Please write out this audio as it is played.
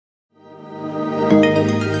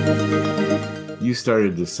you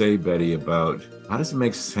started to say, Betty, about how does it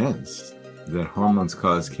make sense that hormones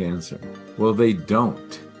cause cancer? Well, they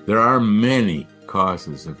don't. There are many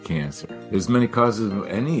causes of cancer. There's many causes of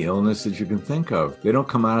any illness that you can think of. They don't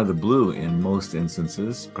come out of the blue in most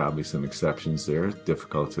instances, probably some exceptions there,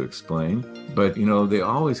 difficult to explain. But, they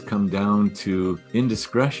always come down to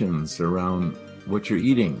indiscretions around what you're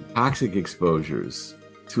eating, toxic exposures,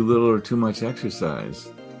 too little or too much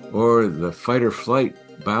exercise, or the fight or flight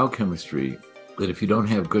biochemistry, that if you don't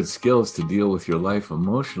have good skills to deal with your life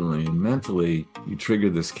emotionally and mentally, you trigger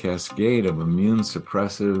this cascade of immune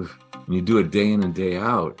suppressive, and you do it day in and day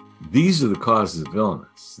out. These are the causes of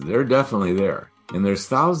illness. They're definitely there. And there's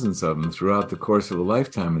thousands of them throughout the course of a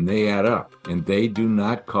lifetime, and they add up. And they do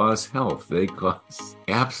not cause health. They cause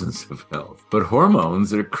absence of health. But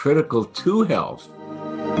hormones are critical to health.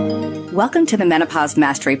 Welcome to the Menopause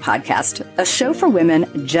Mastery Podcast, a show for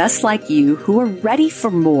women just like you who are ready for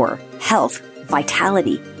more health,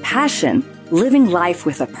 vitality, passion, living life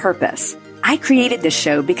with a purpose. I created this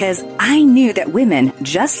show because I knew that women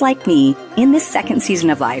just like me in this second season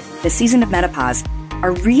of life, the season of menopause,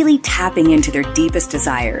 are really tapping into their deepest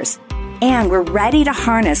desires. And we're ready to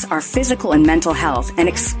harness our physical and mental health and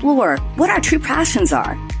explore what our true passions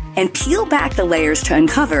are and peel back the layers to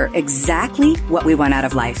uncover exactly what we want out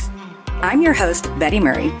of life. I'm your host, Betty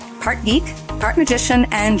Murray, part geek, part magician,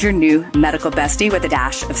 and your new medical bestie with a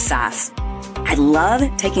dash of sass. I love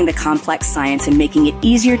taking the complex science and making it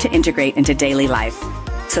easier to integrate into daily life.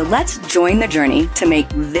 So let's join the journey to make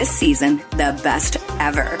this season the best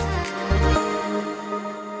ever.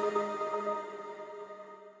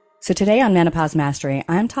 So today on Menopause Mastery,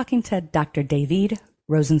 I'm talking to Dr. David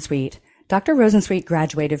Rosensweet. Dr. Rosensweet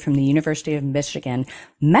graduated from the University of Michigan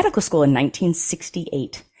Medical School in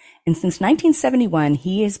 1968. And since 1971,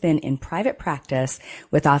 he has been in private practice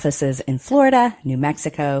with offices in Florida, New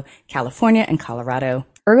Mexico, California, and Colorado.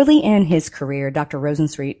 Early in his career, Dr.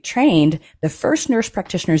 Rosensweet trained the first nurse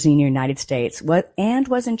practitioners in the United States and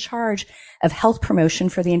was in charge of health promotion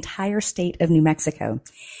for the entire state of New Mexico.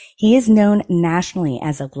 He is known nationally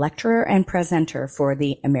as a lecturer and presenter for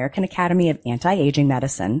the American Academy of Anti-Aging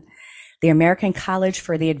Medicine, the American College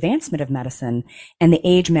for the Advancement of Medicine, and the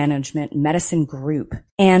Age Management Medicine Group,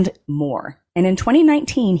 and more. And in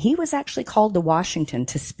 2019, he was actually called to Washington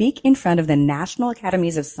to speak in front of the National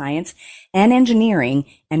Academies of Science and Engineering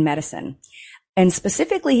and Medicine. And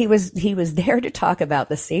specifically, he was there to talk about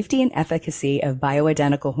the safety and efficacy of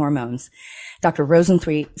bioidentical hormones. Dr.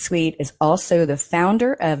 Rosensweet is also the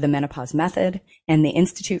founder of the Menopause Method and the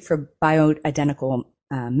Institute for Bioidentical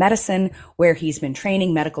Medicine, where he's been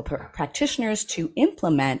training medical practitioners to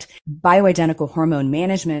implement bioidentical hormone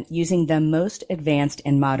management using the most advanced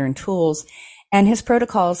and modern tools. And his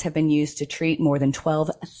protocols have been used to treat more than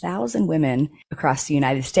 12,000 women across the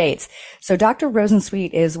United States. So Dr.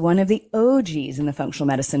 Rosensweet is one of the OGs in the functional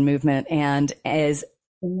medicine movement and is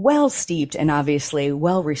well steeped and obviously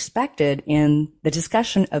well respected in the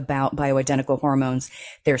discussion about bioidentical hormones,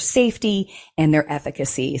 their safety and their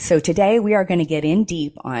efficacy. So today we are going to get in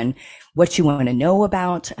deep on what you want to know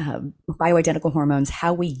about bioidentical hormones,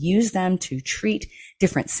 how we use them to treat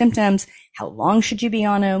different symptoms, how long should you be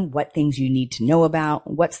on them, what things you need to know about,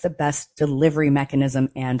 what's the best delivery mechanism,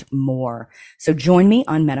 and more. So join me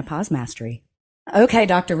on Menopause Mastery. Okay,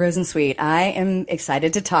 Dr. Rosensweet, I am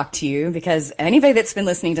excited to talk to you because anybody that's been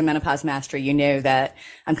listening to Menopause Mastery, you know that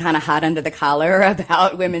I'm kind of hot under the collar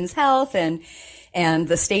about women's health and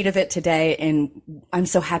the state of it today. And I'm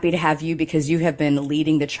so happy to have you because you have been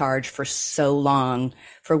leading the charge for so long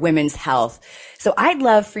for women's health. So I'd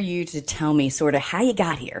love for you to tell me sort of how you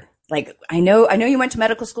got here. Like, I know you went to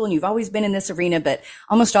medical school and you've always been in this arena, but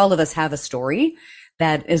almost all of us have a story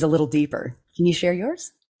that is a little deeper. Can you share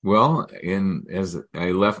yours? Well, as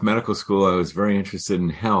I left medical school, I was very interested in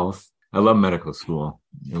health. I love medical school.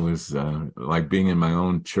 It was like being in my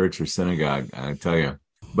own church or synagogue, I tell you.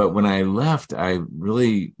 But when I left, I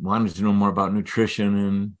really wanted to know more about nutrition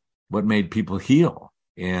and what made people heal.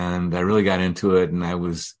 And I really got into it, and I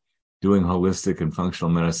was doing holistic and functional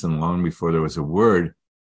medicine long before there was a word.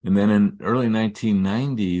 And then in early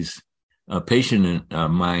 1990s, a patient of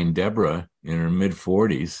mine, Deborah, in her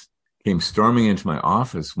mid-40s, came storming into my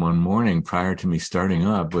office one morning prior to me starting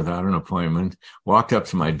up without an appointment, walked up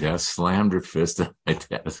to my desk, slammed her fist on my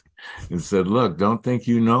desk, and said, "Look, don't think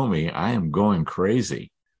you know me. I am going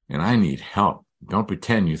crazy, and I need help. Don't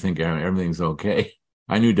pretend you think everything's okay."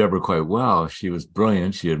 I knew Deborah quite well. She was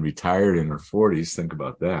brilliant. She had retired in her 40s. Think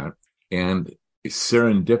about that. And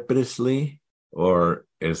serendipitously, or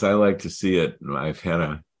as I like to see it, I've had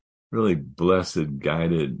a really blessed,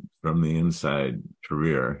 guided from the inside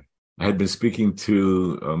career. I had been speaking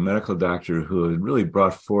to a medical doctor who had really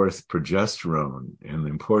brought forth progesterone and the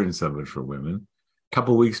importance of it for women a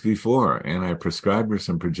couple of weeks before. And I prescribed her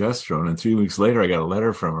some progesterone. And 3 weeks later, I got a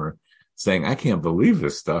letter from her saying, I can't believe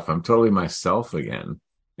this stuff. I'm totally myself again.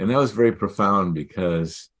 And that was very profound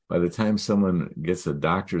because by the time someone gets a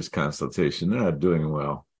doctor's consultation, they're not doing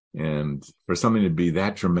well. And for something to be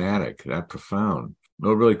that dramatic, that profound, it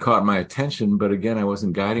really caught my attention. But again, I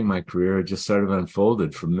wasn't guiding my career. It just sort of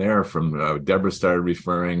unfolded from there. Deborah started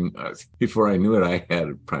referring. Before I knew it, I had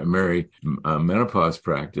a primary menopause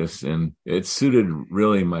practice, and it suited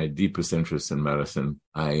really my deepest interest in medicine.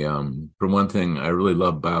 For one thing, I really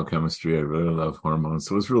love biochemistry. I really love hormones.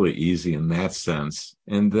 So it was really easy in that sense.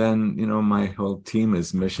 And then, my whole team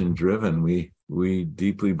is mission driven. We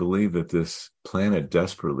deeply believe that this planet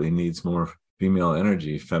desperately needs more female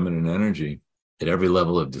energy, feminine energy, at every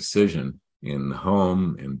level of decision, in the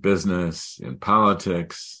home, in business, in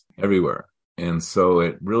politics, everywhere. And so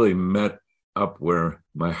it really met up where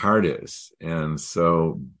my heart is. And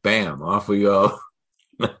so, bam, off we go.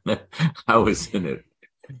 I was in it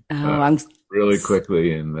really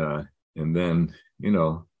quickly. And then,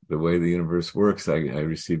 the way the universe works, I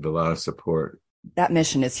received a lot of support. That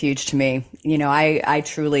mission is huge to me. I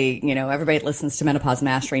truly, everybody that listens to Menopause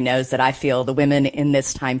Mastery knows that I feel the women in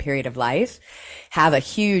this time period of life have a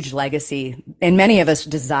huge legacy, and many of us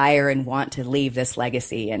desire and want to leave this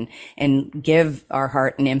legacy and give our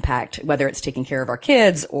heart an impact, whether it's taking care of our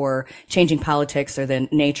kids or changing politics or the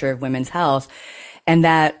nature of women's health. And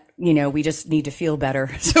that, we just need to feel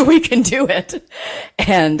better so we can do it.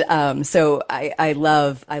 And, so I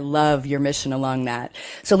love your mission along that.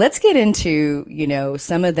 So let's get into,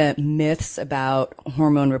 some of the myths about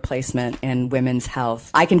hormone replacement and women's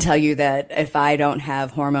health. I can tell you that if I don't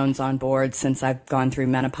have hormones on board since I've gone through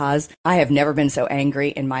menopause, I have never been so angry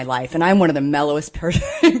in my life. And I'm one of the mellowest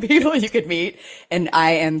people you could meet. And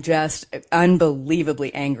I am just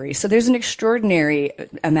unbelievably angry. So there's an extraordinary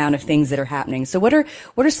amount of things that are happening. So what are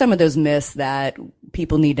some of those myths that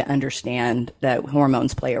people need to understand that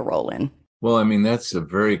hormones play a role in? Well, that's a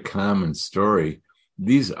very common story.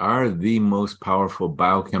 These are the most powerful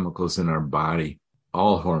biochemicals in our body,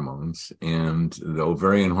 all hormones, and the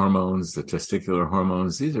ovarian hormones, the testicular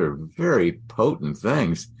hormones. These are very potent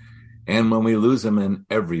things. And when we lose them, and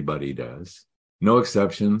everybody does, no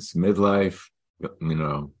exceptions, midlife,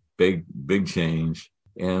 big change.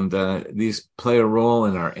 And these play a role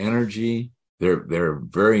in our energy. They're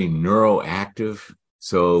very neuroactive.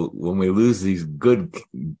 So when we lose these good,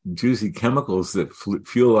 juicy chemicals that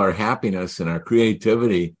fuel our happiness and our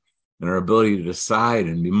creativity and our ability to decide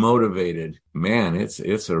and be motivated, man,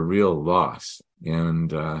 it's a real loss.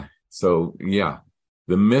 And so, yeah,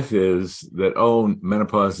 the myth is that,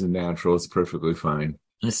 menopause is natural. It's perfectly fine.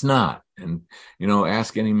 It's not. And,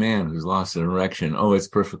 ask any man who's lost an erection. Oh, it's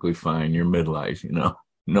perfectly fine. You're midlife,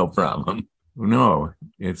 no problem. No,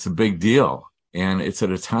 it's a big deal. And it's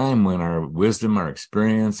at a time when our wisdom, our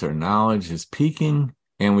experience, our knowledge is peaking,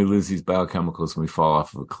 and we lose these biochemicals and we fall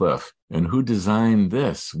off of a cliff. And who designed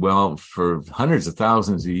this? Well, for hundreds of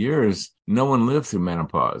thousands of years, no one lived through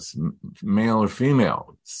menopause, male or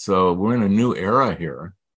female. So we're in a new era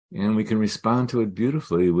here, and we can respond to it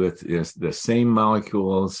beautifully with the same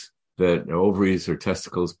molecules that ovaries or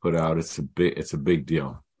testicles put out. It's a big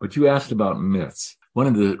deal. But you asked about myths. One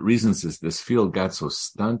of the reasons is this field got so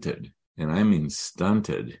stunted, and I mean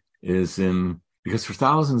stunted, is because for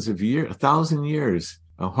 1,000 years,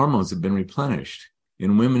 hormones have been replenished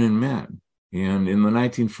in women and men. And in the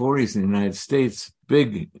 1940s in the United States,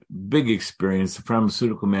 big experience, the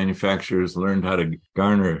pharmaceutical manufacturers learned how to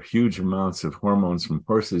garner huge amounts of hormones from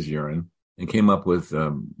horses' urine and came up with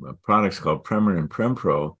products called Premarin and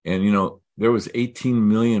Prempro. And, there was 18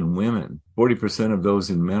 million women, 40% of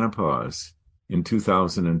those in menopause, in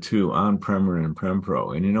 2002 on Premarin and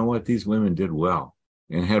Prempro. And you know what? These women did well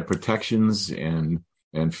and had protections and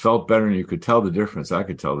felt better. And you could tell the difference. I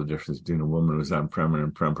could tell the difference between a woman who was on Premarin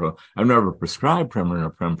and Prempro. I've never prescribed Premarin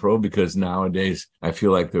or Prempro because nowadays I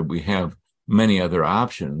feel like that we have many other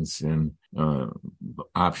options and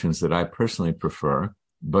options that I personally prefer.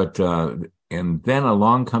 But and then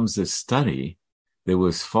along comes this study that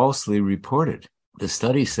was falsely reported. The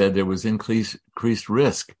study said there was increased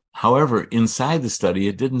risk. However, inside the study,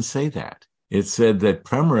 it didn't say that. It said that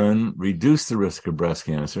Premarin reduced the risk of breast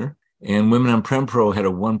cancer, and women on Prempro had a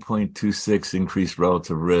 1.26 increased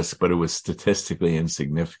relative risk, but it was statistically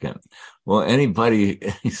insignificant. Well, any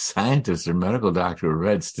scientist or medical doctor who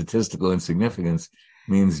read statistical insignificance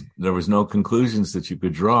means there was no conclusions that you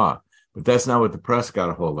could draw. But that's not what the press got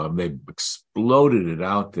a hold of. They exploded it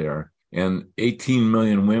out there, and 18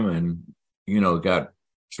 million women, got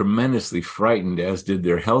tremendously frightened, as did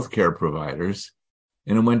their healthcare providers,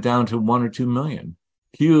 and it went down to 1 or 2 million.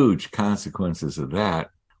 Huge consequences of that.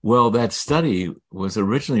 Well, that study was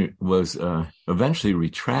eventually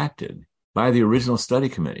retracted by the original study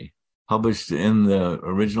committee, published in the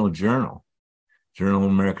original Journal of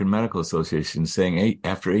American Medical Association, saying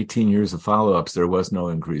after 18 years of follow-ups, there was no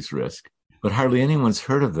increased risk. But hardly anyone's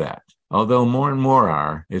heard of that. Although more and more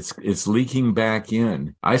are, it's leaking back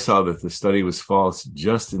in. I saw that the study was false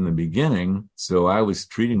just in the beginning, so I was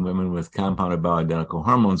treating women with compounded bioidentical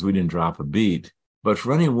hormones. We didn't drop a beat. But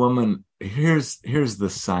for any woman, here's the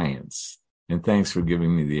science. And thanks for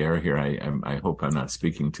giving me the air here. I hope I'm not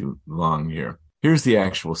speaking too long here. Here's the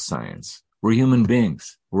actual science. We're human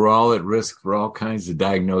beings. We're all at risk for all kinds of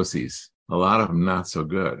diagnoses. A lot of them not so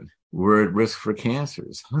good. We're at risk for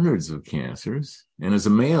cancers, hundreds of cancers. And as a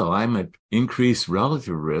male, I'm at increased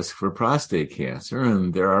relative risk for prostate cancer.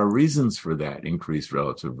 And there are reasons for that increased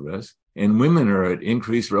relative risk. And women are at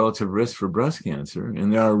increased relative risk for breast cancer.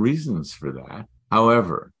 And there are reasons for that.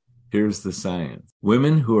 However, here's the science.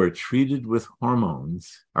 Women who are treated with hormones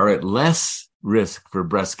are at less risk for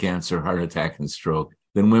breast cancer, heart attack, and stroke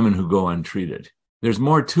than women who go untreated. There's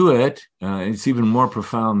more to it. It's even more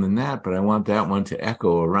profound than that, but I want that one to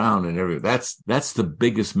echo around and everything. That's the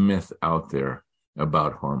biggest myth out there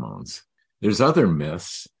about hormones. There's other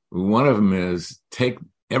myths. One of them is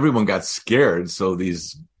everyone got scared, so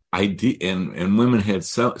these and women had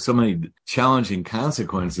so many challenging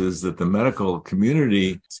consequences that the medical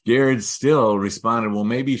community, scared still, responded, well,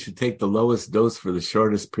 maybe you should take the lowest dose for the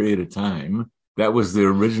shortest period of time. That was the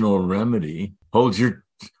original remedy.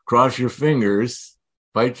 Cross your fingers,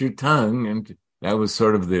 bite your tongue, and that was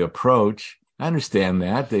sort of the approach. I understand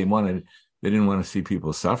that. They didn't want to see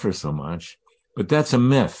people suffer so much, but that's a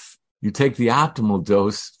myth. You take the optimal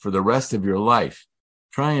dose for the rest of your life.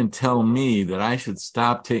 Try and tell me that I should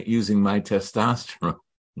stop using my testosterone.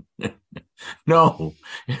 No,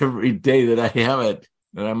 every day that I have it,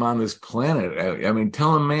 that I'm on this planet. I mean,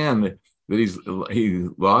 tell a man that he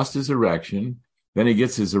lost his erection, then he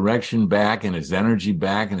gets his erection back and his energy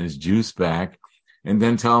back and his juice back, and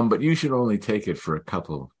then tell him, but you should only take it for a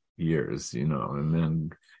couple years, and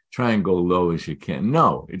then try and go low as you can.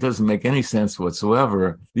 No, it doesn't make any sense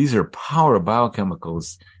whatsoever. These are power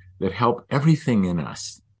biochemicals that help everything in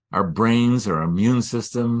us, our brains, our immune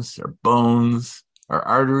systems, our bones, our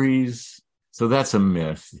arteries. So that's a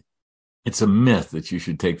myth. It's a myth that you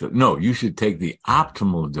should take you should take the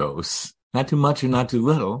optimal dose, not too much or not too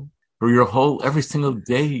little, for every single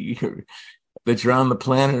day that you're on the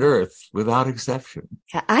planet Earth, without exception.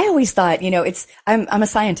 I always thought, I'm a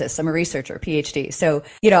scientist, I'm a researcher, PhD. So,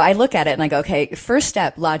 I look at it and I go, okay, first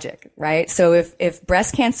step, logic, right? So if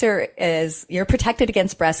breast cancer you're protected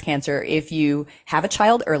against breast cancer if you have a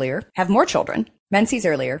child earlier, have more children, menses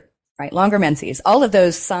earlier, right? Longer menses, all of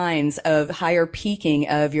those signs of higher peaking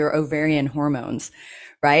of your ovarian hormones.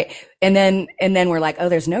 Right. And then we're like, oh,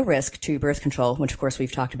 there's no risk to birth control, which of course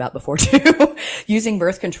we've talked about before too, using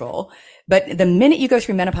birth control. But the minute you go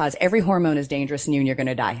through menopause, every hormone is dangerous in you and you're going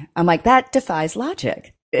to die. I'm like, that defies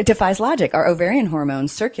logic. It defies logic. Our ovarian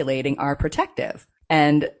hormones circulating are protective.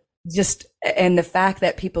 And the fact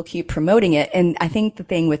that people keep promoting it. And I think the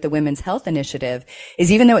thing with the Women's Health Initiative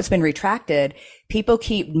is, even though it's been retracted, people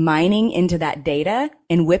keep mining into that data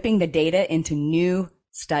and whipping the data into new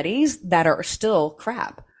studies that are still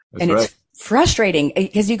crap. That's right. It's frustrating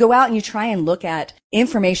because you go out and you try and look at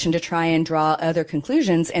information to try and draw other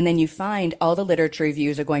conclusions. And then you find all the literature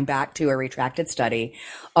reviews are going back to a retracted study.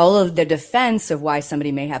 All of the defense of why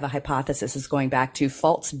somebody may have a hypothesis is going back to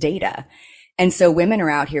false data. And so women are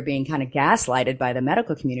out here being kind of gaslighted by the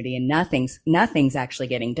medical community, and nothing's actually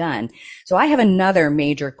getting done. So I have another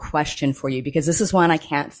major question for you, because this is one I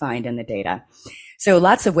can't find in the data. So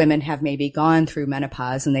lots of women have maybe gone through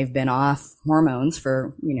menopause and they've been off hormones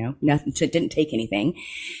for, nothing, didn't take anything.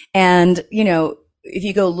 And, if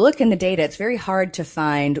you go look in the data, it's very hard to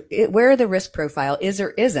find where the risk profile is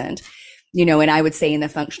or isn't. And I would say in the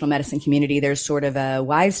functional medicine community, there's sort of a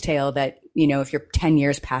wives' tale that, if you're 10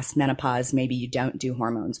 years past menopause, maybe you don't do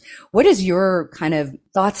hormones. What is your kind of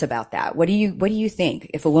thoughts about that? What do you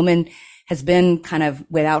think? If a woman has been kind of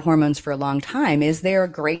without hormones for a long time, is there a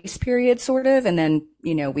grace period sort of? And then,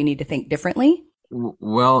 we need to think differently?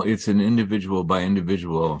 Well, it's an individual by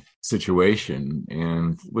individual situation,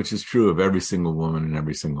 and which is true of every single woman and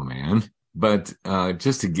every single man. But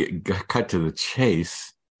just to cut to the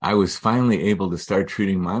chase, I was finally able to start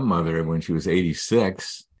treating my mother when she was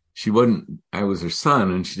 86. I was her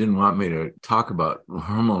son, and she didn't want me to talk about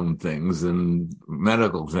hormone things and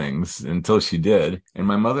medical things until she did. And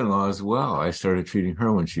my mother-in-law as well. I started treating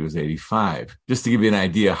her when she was 85, just to give you an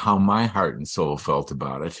idea how my heart and soul felt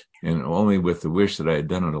about it. And only with the wish that I had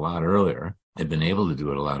done it a lot earlier, I'd been able to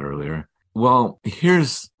do it a lot earlier. Well,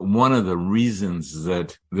 here's one of the reasons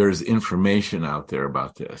that there's information out there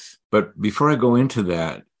about this. But before I go into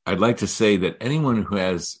that, I'd like to say that anyone who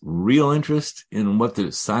has real interest in what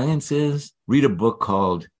the science is, read a book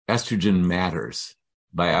called Estrogen Matters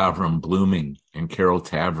by Avram Blooming and Carol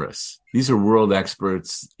Tavris. These are world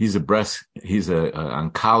experts. He's an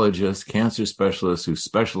oncologist, cancer specialist who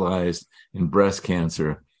specialized in breast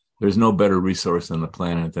cancer. There's no better resource on the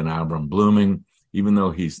planet than Avram Blooming, even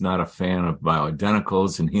though he's not a fan of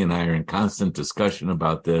bioidenticals, and he and I are in constant discussion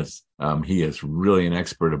about this. He is really an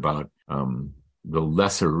expert about the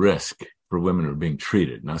lesser risk for women who are being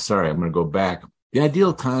treated. Now, sorry, I'm going to go back. The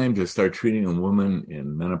ideal time to start treating a woman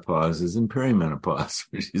in menopause is in perimenopause.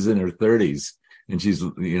 She's in her 30s, and she's, a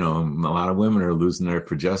lot of women are losing their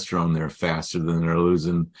progesterone there faster than they're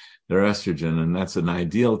losing their estrogen, and that's an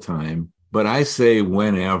ideal time. But I say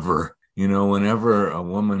whenever a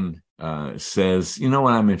woman says,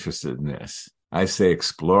 I'm interested in this, I say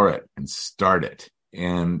explore it and start it.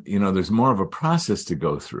 And, there's more of a process to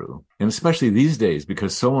go through. And especially these days,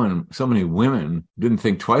 because so many women didn't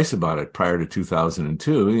think twice about it prior to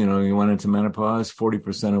 2002. You went into menopause,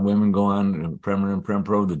 40% of women go on Premarin and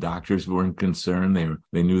Prempro. The doctors weren't concerned.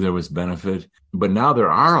 They knew there was benefit. But now there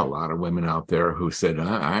are a lot of women out there who said,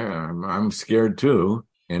 I'm scared too.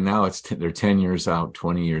 And now they're 10 years out,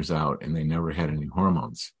 20 years out, and they never had any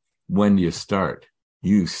hormones. When do you start?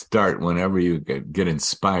 You start whenever you get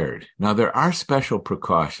inspired. Now, there are special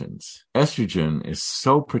precautions. Estrogen is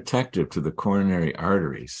so protective to the coronary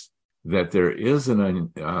arteries that there is a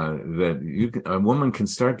woman can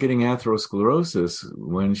start getting atherosclerosis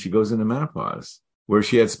when she goes into menopause, where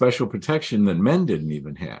she had special protection that men didn't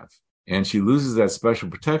even have. And she loses that special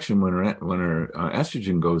protection when her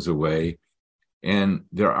estrogen goes away. And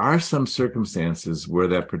there are some circumstances where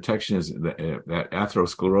that protection that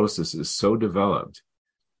atherosclerosis is so developed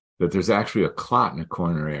that there's actually a clot in the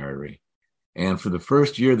coronary artery. And for the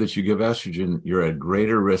first year that you give estrogen, you're at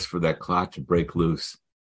greater risk for that clot to break loose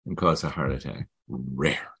and cause a heart attack.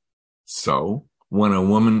 Rare. So when a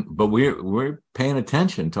woman, but we're paying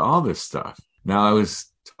attention to all this stuff. Now, I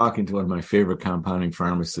was talking to one of my favorite compounding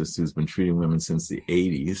pharmacists who's been treating women since the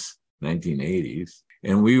 1980s.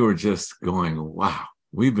 And we were just going, wow,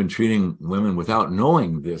 we've been treating women without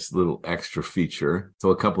knowing this little extra feature. So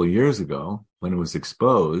a couple of years ago, when it was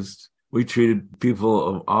exposed, we treated people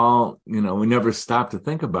of all, we never stopped to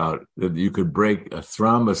think about that you could break a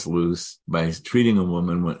thrombus loose by treating a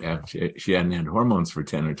woman after she hadn't had hormones for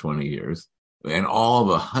 10 or 20 years. And all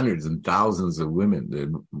the hundreds and thousands of women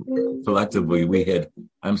that collectively we had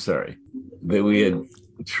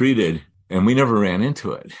treated, and we never ran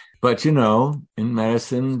into it. But, in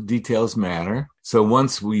medicine, details matter. So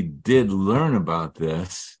once we did learn about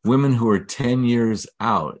this, women who are 10 years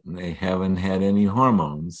out and they haven't had any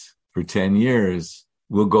hormones for 10 years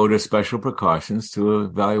will go to special precautions to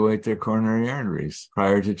evaluate their coronary arteries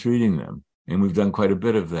prior to treating them. And we've done quite a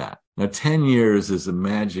bit of that. Now, 10 years is a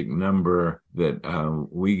magic number that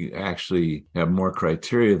we actually have more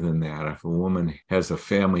criteria than that. If a woman has a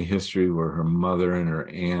family history where her mother and her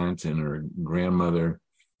aunt and her grandmother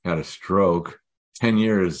had a stroke, 10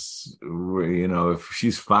 years, if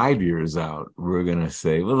she's 5 years out, we're going to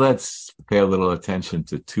say, well, let's pay a little attention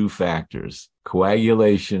to two factors,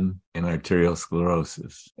 coagulation and arterial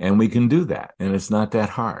sclerosis. And we can do that. And it's not that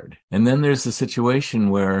hard. And then there's the situation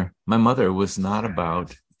where my mother was not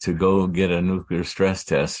about to go get a nuclear stress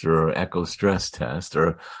test or an echo stress test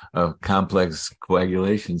or a complex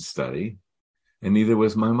coagulation study. And neither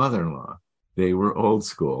was my mother-in-law. They were old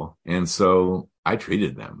school. And so I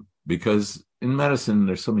treated them because in medicine,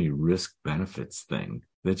 there's so many risk benefits thing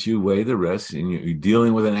that you weigh the risk and you're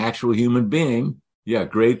dealing with an actual human being. Yeah,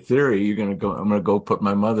 great theory. I'm going to go put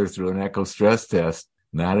my mother through an echo stress test.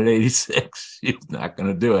 Not at 86. She's not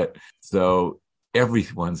going to do it. So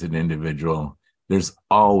everyone's an individual. There's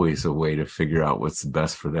always a way to figure out what's the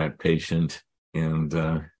best for that patient. And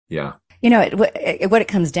yeah. What it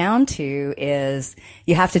comes down to is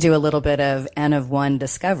you have to do a little bit of N of one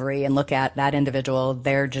discovery and look at that individual,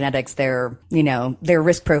 their genetics, their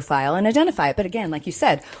risk profile and identify it. But again, like you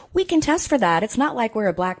said, we can test for that. It's not like we're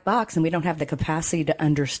a black box and we don't have the capacity to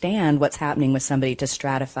understand what's happening with somebody to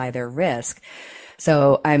stratify their risk.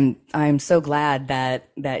 So I'm so glad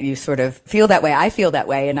that you sort of feel that way. I feel that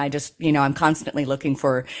way. And I just, I'm constantly looking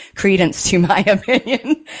for credence to my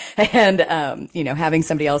opinion. And, having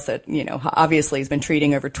somebody else that, obviously has been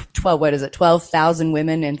treating over 12,000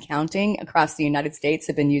 women and counting across the United States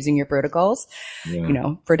have been using your protocols,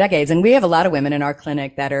 for decades. And we have a lot of women in our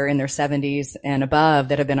clinic that are in their 70s and above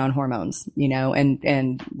that have been on hormones,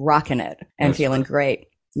 and rocking it and feeling great,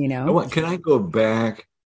 Can I go back?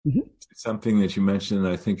 Mm-hmm. Something that you mentioned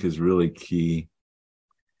that I think is really key.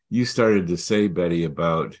 You started to say, Betty,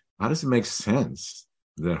 about how does it make sense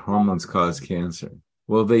that hormones cause cancer?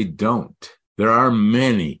 Well, they don't. There are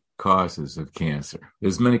many causes of cancer.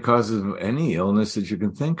 There's many causes of any illness that you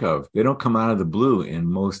can think of. They don't come out of the blue in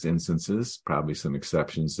most instances, probably some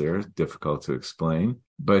exceptions there, difficult to explain.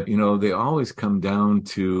 But, they always come down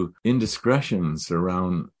to indiscretions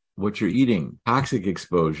around what you're eating, toxic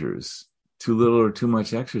exposures, too little or too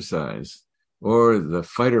much exercise, or the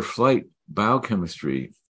fight or flight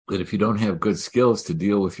biochemistry, that if you don't have good skills to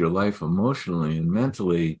deal with your life emotionally and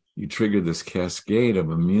mentally, you trigger this cascade of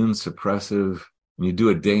immune suppressive, and you do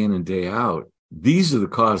it day in and day out. These are the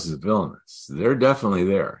causes of illness. They're definitely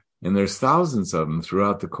there. And there's thousands of them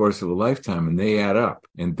throughout the course of a lifetime, and they add up.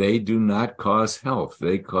 And they do not cause health.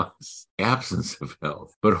 They cause absence of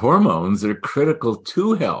health. But hormones are critical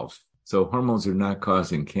to health. So hormones are not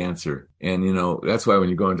causing cancer. And, that's why when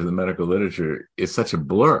you go into the medical literature, it's such a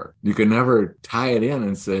blur. You can never tie it in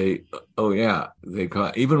and say, oh, yeah, they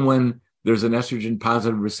cause, even when there's an estrogen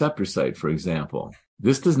positive receptor site, for example.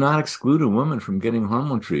 This does not exclude a woman from getting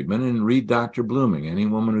hormone treatment. And read Dr. Blooming, any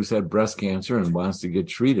woman who's had breast cancer and wants to get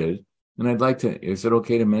treated. And is it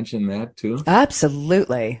okay to mention that too?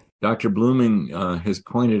 Absolutely. Dr. Blooming has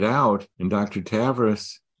pointed out, and Dr.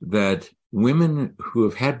 Tavris, that women who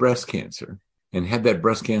have had breast cancer and had that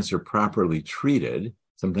breast cancer properly treated,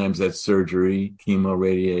 sometimes that's surgery, chemo,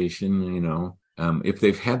 radiation, if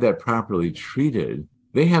they've had that properly treated,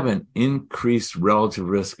 they have an increased relative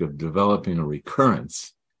risk of developing a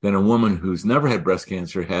recurrence than a woman who's never had breast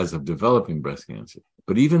cancer has of developing breast cancer.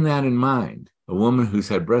 But even that in mind, a woman who's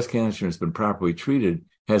had breast cancer and has been properly treated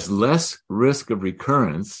has less risk of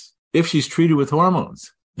recurrence if she's treated with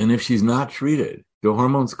hormones than if she's not treated. Do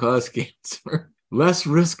hormones cause cancer? Less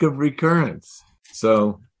risk of recurrence.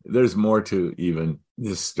 So there's more to even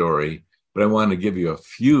this story, but I want to give you a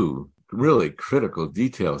few really critical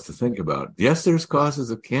details to think about. Yes, there's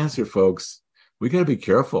causes of cancer, folks. We got to be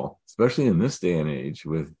careful, especially in this day and age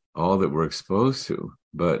with all that we're exposed to,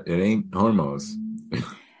 but it ain't hormones.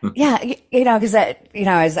 Yeah, because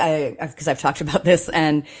I've talked about this,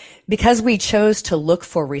 and because we chose to look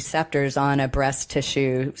for receptors on a breast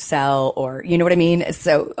tissue cell, or you know what I mean.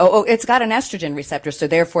 So, it's got an estrogen receptor, so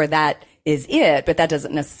therefore that is it. But that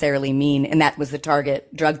doesn't necessarily mean, and that was the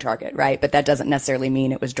drug target, right? But that doesn't necessarily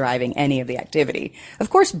mean it was driving any of the activity. Of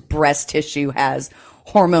course, breast tissue has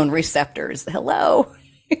hormone receptors. Hello,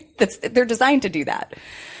 they're designed to do that,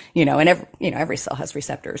 and every cell has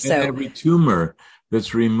receptors. So and every tumor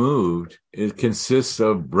that's removed, it consists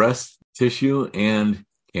of breast tissue and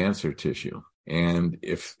cancer tissue. And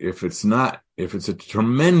if it's a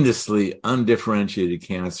tremendously undifferentiated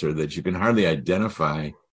cancer that you can hardly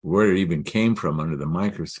identify where it even came from under the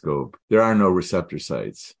microscope, there are no receptor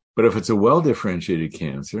sites. But if it's a well-differentiated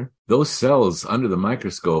cancer, those cells under the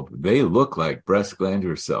microscope, they look like breast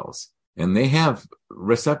glandular cells. And they have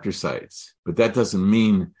receptor sites, but that doesn't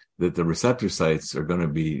mean that the receptor sites are going to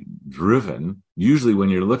be driven. Usually when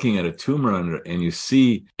you're looking at a tumor and you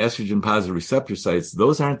see estrogen positive receptor sites,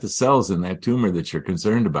 those aren't the cells in that tumor that you're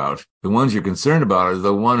concerned about. The ones you're concerned about are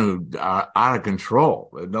the one who are out of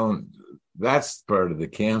control. That's part of the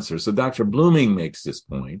cancer. So Dr. Blooming makes this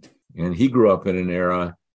point, and he grew up in an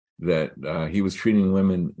era that he was treating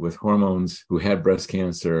women with hormones who had breast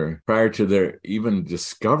cancer prior to their even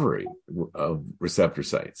discovery of receptor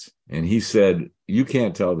sites. And he said, you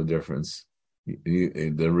can't tell the difference.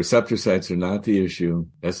 The receptor sites are not the issue.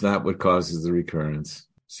 That's not what causes the recurrence.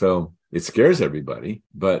 So it scares everybody,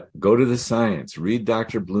 but go to the science. Read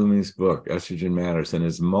Dr. Blooming's book, Estrogen Matters, and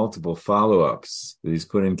his multiple follow-ups that he's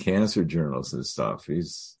put in cancer journals and stuff.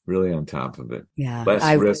 He's really on top of it. Yeah.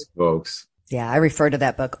 Less risk, folks. Yeah, I refer to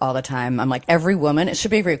that book all the time. I'm like, every woman, it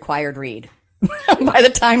should be a required read. By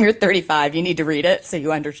the time you're 35, you need to read it so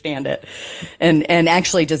you understand it, and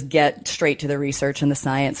actually just get straight to the research and the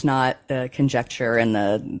science, not the conjecture and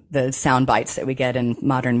the sound bites that we get in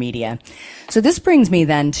modern media. So this brings me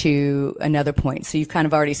then to another point. So you've kind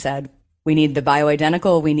of already said we need the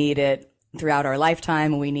bioidentical, we need it throughout our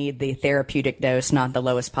lifetime. We need the therapeutic dose, not the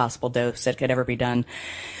lowest possible dose that could ever be done.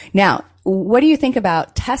 Now, what do you think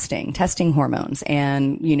about testing hormones?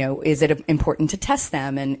 And, is it important to test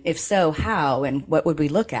them? And if so, how? And what would we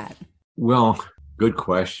look at? Well, good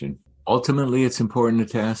question. Ultimately, it's important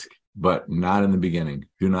to test, but not in the beginning.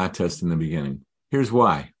 Do not test in the beginning. Here's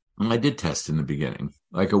why. I did test in the beginning.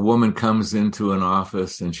 Like a woman comes into an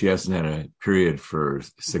office and she hasn't had a period for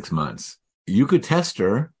 6 months. You could test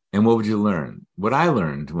her, and what would you learn? What I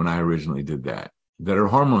learned when I originally did that her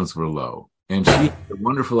hormones were low. And she had a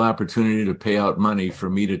wonderful opportunity to pay out money for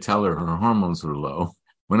me to tell her hormones were low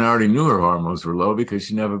when I already knew her hormones were low because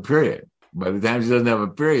she didn't have a period. By the time she doesn't have a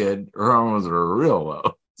period, her hormones are real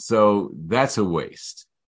low. So that's a waste.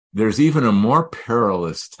 There's even a more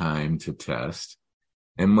perilous time to test.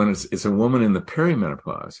 And when it's a woman in the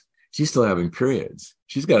perimenopause, she's still having periods.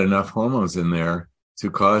 She's got enough hormones in there to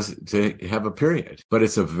have a period, but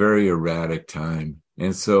it's a very erratic time.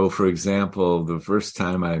 And so, for example, the first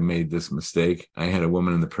time I made this mistake, I had a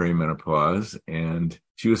woman in the perimenopause and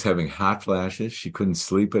she was having hot flashes. She couldn't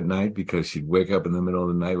sleep at night because she'd wake up in the middle of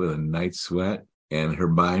the night with a night sweat and her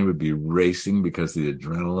mind would be racing because the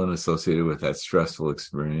adrenaline associated with that stressful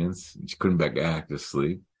experience. She couldn't get back to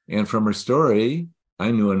sleep. And from her story, I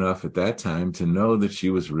knew enough at that time to know that she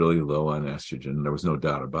was really low on estrogen. There was no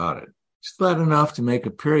doubt about it. She's not enough to make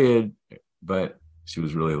a period, but she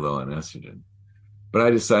was really low on estrogen. But I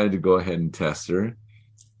decided to go ahead and test her.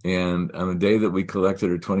 And on the day that we collected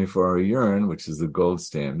her 24-hour urine, which is the gold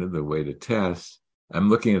standard, the way to test, I'm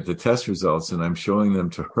looking at the test results and I'm showing them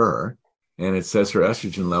to her. And it says her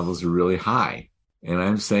estrogen levels are really high. And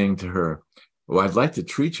I'm saying to her, well, I'd like to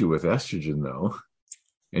treat you with estrogen, though.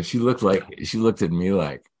 And she looked at me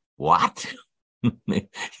like, what? You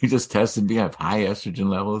just tested me, I have high estrogen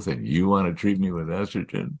levels, and you want to treat me with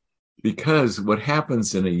estrogen? Because what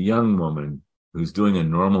happens in a young woman who's doing a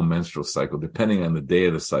normal menstrual cycle, depending on the day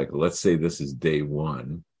of the cycle, let's say this is day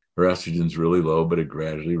 1, her estrogen's really low, but it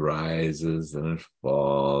gradually rises, then it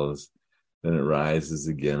falls, then it rises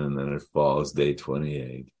again, and then it falls day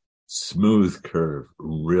 28. Smooth curve,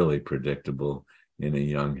 really predictable in a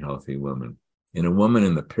young, healthy woman. In a woman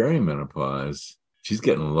in the perimenopause, she's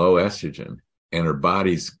getting low estrogen, and her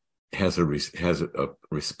body has a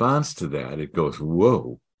response to that. It goes,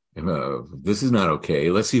 whoa, this is not okay.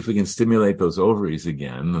 Let's see if we can stimulate those ovaries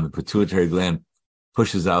again. And the pituitary gland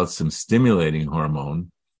pushes out some stimulating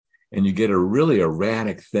hormone, and you get a really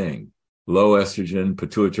erratic thing. Low estrogen,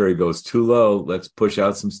 pituitary goes too low. Let's push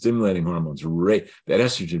out some stimulating hormones. That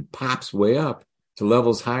estrogen pops way up to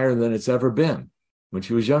levels higher than it's ever been when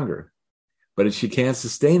she was younger. But she can't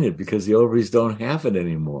sustain it because the ovaries don't have it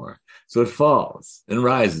anymore. So it falls and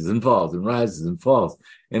rises and falls and rises and falls.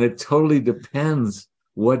 And it totally depends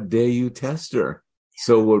what day you test her.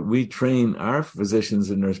 So what we train our physicians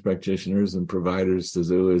and nurse practitioners and providers to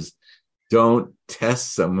do is don't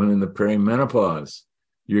test someone in the perimenopause.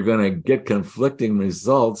 You're going to get conflicting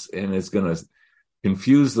results, and it's going to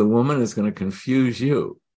confuse the woman. It's going to confuse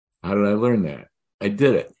you. How did I learn that? I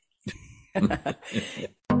did it.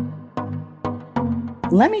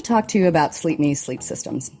 Let me talk to you about SleepMe sleep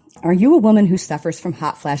systems. Are you a woman who suffers from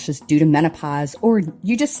hot flashes due to menopause, or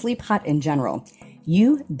you just sleep hot in general?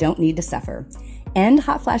 You don't need to suffer. End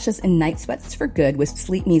hot flashes and night sweats for good with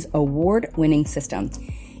SleepMe's award-winning system.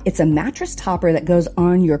 It's a mattress topper that goes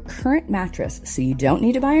on your current mattress, so you don't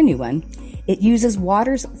need to buy a new one. It uses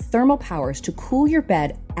water's thermal powers to cool your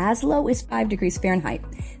bed as low as 5 degrees Fahrenheit.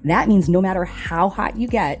 That means no matter how hot you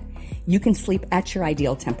get, you can sleep at your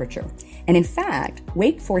ideal temperature. And in fact,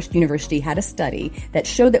 Wake Forest University had a study that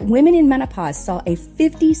showed that women in menopause saw a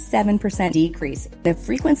 57% decrease in the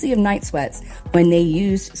frequency of night sweats when they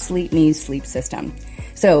used SleepMe's sleep system.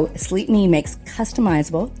 So SleepMe makes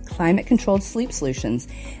customizable, climate-controlled sleep solutions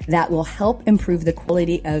that will help improve the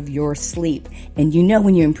quality of your sleep. And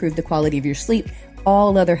when you improve the quality of your sleep,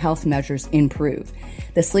 all other health measures improve.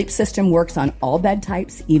 The sleep system works on all bed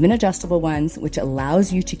types, even adjustable ones, which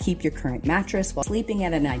allows you to keep your current mattress while sleeping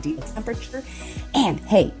at an ideal temperature. And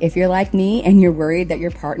hey, if you're like me and you're worried that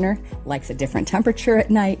your partner likes a different temperature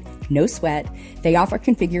at night, no sweat, they offer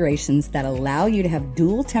configurations that allow you to have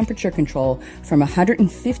dual temperature control from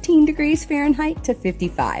 115 degrees Fahrenheit to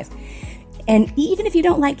 55. And even if you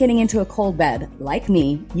don't like getting into a cold bed, like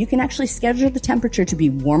me, you can actually schedule the temperature to be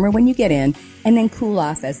warmer when you get in and then cool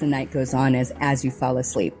off as the night goes on as you fall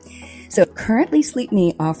asleep. So currently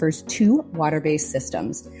SleepMe offers 2 water-based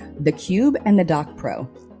systems, the Cube and the Dock Pro.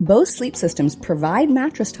 Both sleep systems provide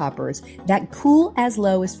mattress toppers that cool as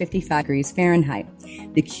low as 55 degrees Fahrenheit.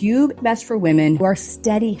 The Cube, best for women who are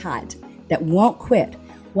steady hot, that won't quit,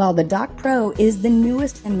 While the Doc Pro is the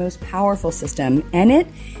newest and most powerful system, and it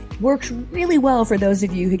works really well for those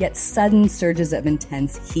of you who get sudden surges of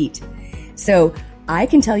intense heat. So I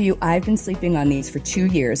can tell you I've been sleeping on these for 2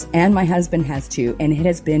 years, and my husband has too, and it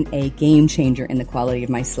has been a game changer in the quality of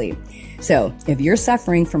my sleep. So if you're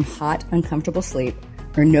suffering from hot, uncomfortable sleep,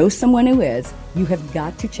 or know someone who is, you have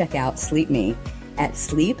got to check out Sleep Me at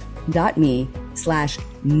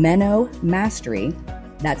sleep.me/menomastery.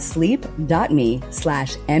 That's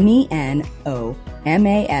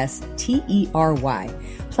sleep.me/menomastery.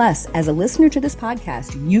 Plus, as a listener to this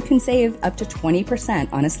podcast, you can save up to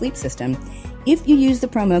 20% on a sleep system if you use the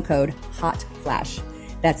promo code HOTFLASH.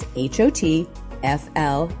 That's HOTFLASH.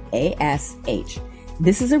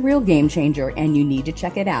 This is a real game changer, and you need to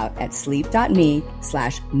check it out at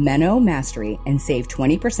sleep.me/menomastery and save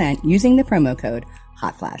 20% using the promo code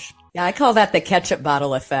HOTFLASH. Yeah, I call that the ketchup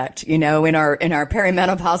bottle effect. You know, in our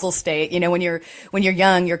perimenopausal state, you know, when you're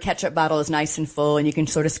young, your ketchup bottle is nice and full and you can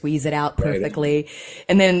sort of squeeze it out perfectly. Right.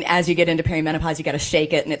 And then as you get into perimenopause, you got to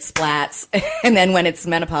shake it and it splats. And then when it's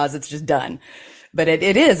menopause, it's just done. But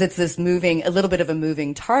it's this a little bit of a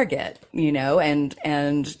moving target, you know, and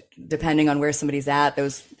depending on where somebody's at,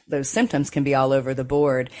 those symptoms can be all over the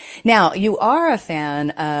board. Now, you are a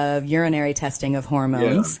fan of urinary testing of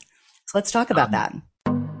hormones. Yeah. So let's talk about that.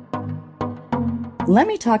 Let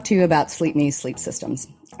me talk to you about Sleep Me's sleep systems.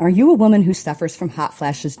 Are you a woman who suffers from hot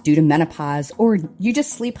flashes due to menopause, or you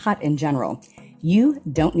just sleep hot in general? You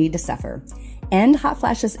don't need to suffer. End hot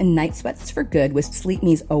flashes and night sweats for good with Sleep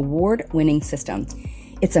Me's award-winning system.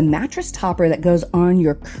 It's a mattress topper that goes on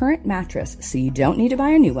your current mattress, so you don't need to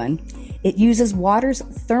buy a new one. It uses water's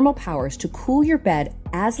thermal powers to cool your bed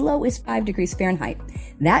as low as 5 degrees Fahrenheit.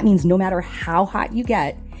 That means no matter how hot you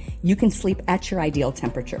get, you can sleep at your ideal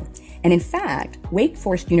temperature. And in fact, Wake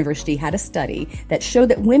Forest University had a study that showed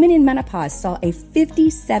that women in menopause saw a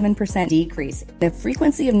 57% decrease in the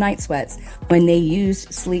frequency of night sweats when they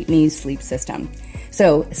used Sleep Me's sleep system.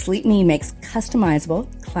 So Sleep Me makes customizable,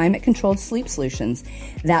 climate-controlled sleep solutions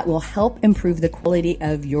that will help improve the quality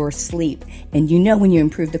of your sleep. And you know, when you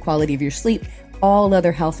improve the quality of your sleep, all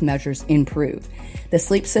other health measures improve. The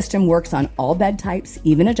sleep system works on all bed types,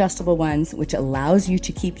 even adjustable ones, which allows you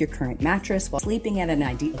to keep your current mattress while sleeping at an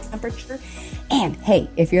ideal temperature. And hey,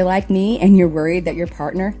 if you're like me and you're worried that your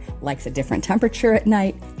partner likes a different temperature at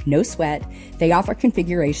night, no sweat, they offer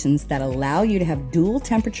configurations that allow you to have dual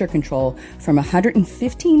temperature control from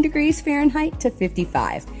 115 degrees Fahrenheit to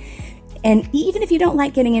 55. And even if you don't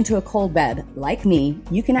like getting into a cold bed, like me,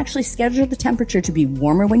 you can actually schedule the temperature to be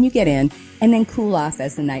warmer when you get in and then cool off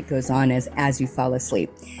as the night goes on as you fall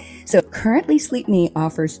asleep. So currently Sleep Me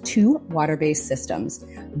offers 2 water-based systems,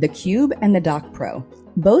 the Cube and the Doc Pro.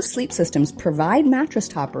 Both sleep systems provide mattress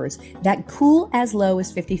toppers that cool as low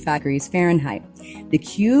as 55 degrees Fahrenheit. The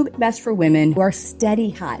Cube, best for women who are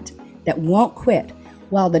steady hot, that won't quit,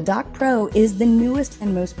 while the Doc Pro is the newest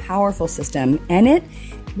and most powerful system, and it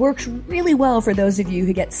works really well for those of you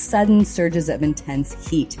who get sudden surges of intense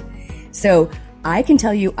heat. So I can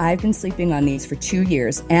tell you I've been sleeping on these for 2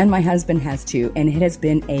 years, and my husband has too, and it has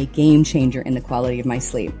been a game changer in the quality of my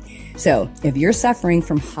sleep. So if you're suffering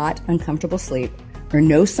from hot, uncomfortable sleep, or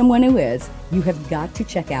know someone who is, you have got to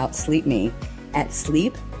check out Sleep Me at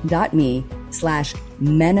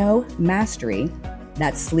sleep.me/menomastery.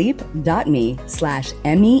 That's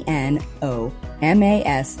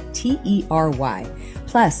sleep.me/menomastery.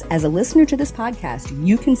 Plus, as a listener to this podcast,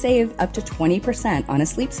 you can save up to 20% on a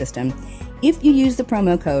sleep system if you use the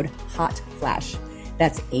promo code HOTFLASH.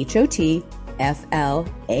 That's HOTFLASH.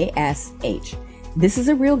 This is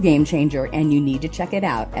a real game changer, and you need to check it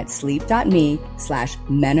out at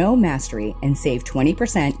sleep.me/menomastery and save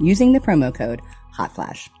 20% using the promo code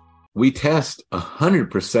HOTFLASH. We test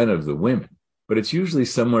 100% of the women, but it's usually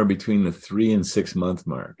somewhere between the 3 and 6 month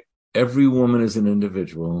mark. Every woman is an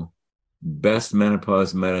individual. Best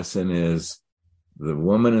menopause medicine is the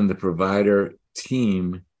woman and the provider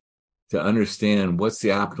team to understand what's the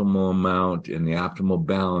optimal amount and the optimal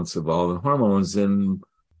balance of all the hormones. And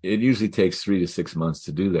it usually takes 3 to 6 months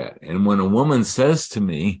to do that. And when a woman says to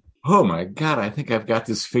me, "Oh my God, I think I've got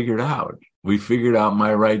this figured out. We figured out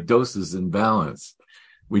my right doses and balance."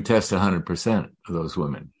 We test 100% of those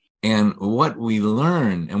women. And what we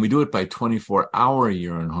learn, and we do it by 24-hour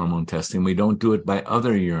urine hormone testing. We don't do it by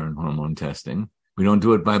other urine hormone testing. We don't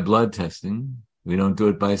do it by blood testing. We don't do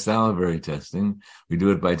it by salivary testing. We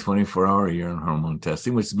do it by 24-hour urine hormone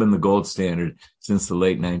testing, which has been the gold standard since the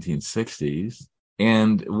late 1960s.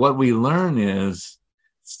 And what we learn is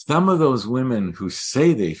some of those women who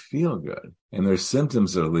say they feel good and their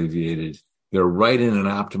symptoms are alleviated, they're right in an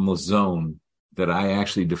optimal zone that I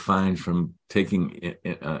actually defined from taking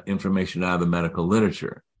information out of the medical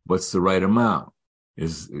literature. What's the right amount?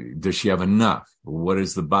 Does she have enough? What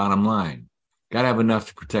is the bottom line? Got to have enough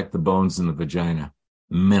to protect the bones in the vagina.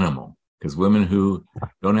 Minimal. Because women who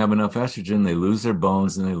don't have enough estrogen, they lose their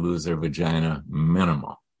bones and they lose their vagina.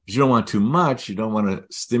 Minimal. You don't want too much. You don't want to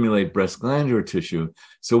stimulate breast glandular tissue.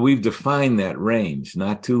 So we've defined that range,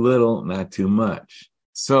 not too little, not too much.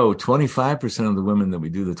 So 25% of the women that we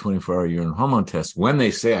do the 24-hour urine hormone test, when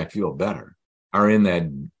they say, I feel better, are in that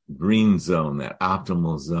green zone, that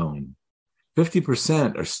optimal zone.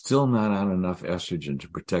 50% are still not on enough estrogen to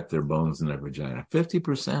protect their bones in their vagina.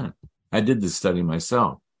 50%. I did this study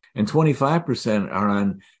myself. And 25% are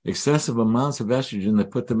on excessive amounts of estrogen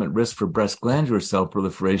that put them at risk for breast glandular cell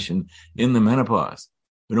proliferation in the menopause.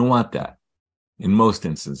 We don't want that. In most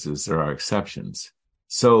instances, there are exceptions.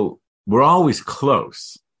 So we're always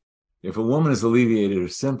close. If a woman has alleviated her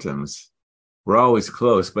symptoms, we're always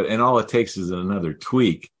close. And all it takes is another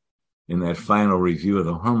tweak in that final review of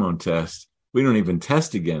the hormone test. We don't even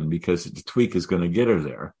test again because the tweak is going to get her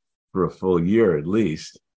there for a full year at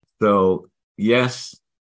least. So yes,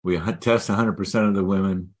 we test 100% of the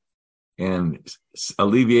women, and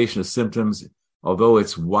alleviation of symptoms, although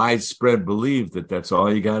it's widespread belief that that's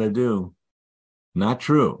all you got to do, not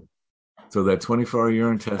true. So that 24-hour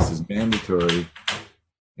urine test is mandatory,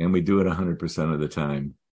 and we do it 100% of the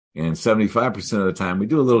time. And 75% of the time, we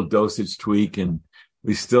do a little dosage tweak, and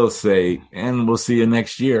we still say, and we'll see you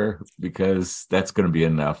next year, because that's going to be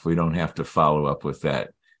enough. We don't have to follow up with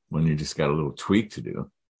that when you just got a little tweak to do.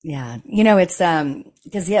 Yeah. It's,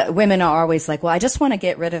 because women are always like, well, I just want to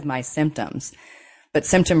get rid of my symptoms, but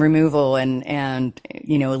symptom removal and,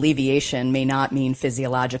 alleviation may not mean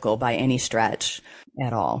physiological by any stretch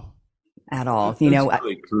at all. That's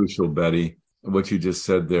really crucial, Betty, what you just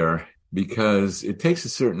said there, because it takes a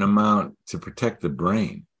certain amount to protect the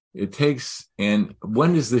brain. And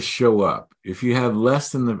when does this show up? If you have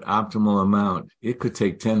less than the optimal amount, it could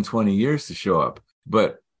take 10, 20 years to show up.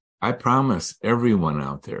 But I promise everyone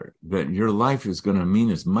out there that your life is going to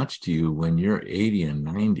mean as much to you when you're 80 and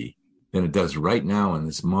 90 than it does right now in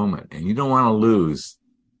this moment. And you don't want to lose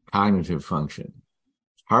cognitive function.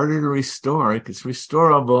 It's harder to restore. It's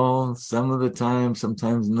restorable some of the time,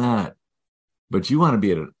 sometimes not. But you want to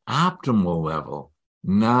be at an optimal level,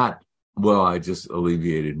 not, well, I just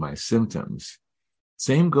alleviated my symptoms.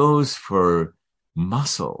 Same goes for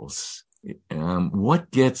muscles.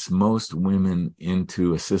 What gets most women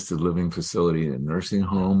into assisted living facility and nursing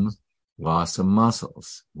homes? Loss of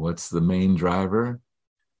muscles. What's the main driver?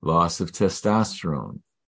 Loss of testosterone.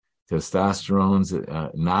 Testosterone's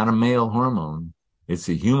not a male hormone. It's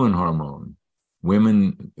a human hormone.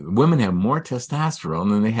 Women have more testosterone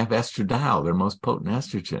than they have estradiol, their most potent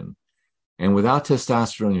estrogen. And without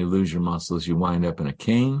testosterone, you lose your muscles. You wind up in a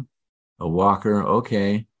cane, a walker,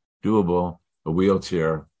 okay, doable, a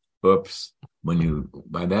wheelchair. Oops.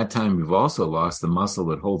 By that time, you've also lost the muscle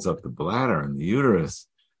that holds up the bladder and the uterus.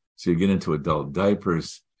 So you get into adult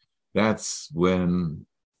diapers. That's when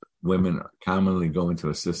women commonly go into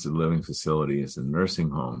assisted living facilities and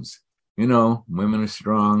nursing homes. Women are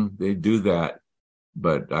strong. They do that.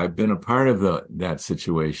 But I've been a part of that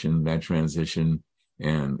situation, that transition.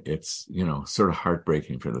 And it's, sort of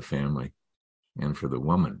heartbreaking for the family and for the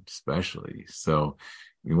woman, especially. So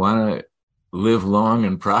you want to live long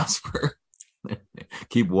and prosper,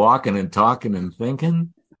 keep walking and talking and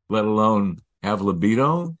thinking, let alone have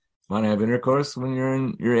libido, want to have intercourse when you're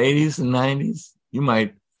in your 80s and 90s. You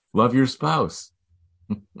might love your spouse.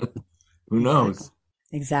 Who knows?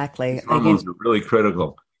 Exactly. These hormones are really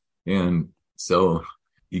critical. And so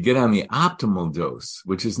you get on the optimal dose,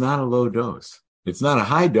 which is not a low dose. It's not a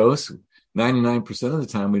high dose. 99% of the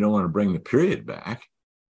time, we don't want to bring the period back.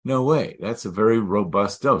 No way. That's a very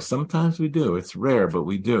robust dose. Sometimes we do. It's rare, but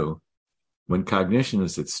we do. When cognition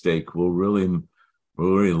is at stake, we'll really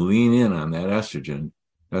lean in on that estrogen.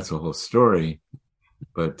 That's a whole story.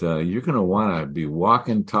 But you're going to want to be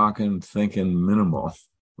walking, talking, thinking minimal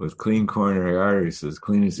with clean coronary arteries, as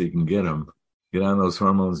clean as you can get them. Get on those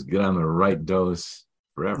hormones, get on the right dose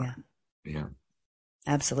forever. Yeah.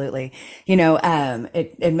 Absolutely.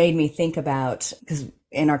 It made me think about, because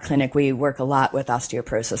in our clinic, we work a lot with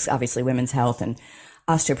osteoporosis, obviously women's health and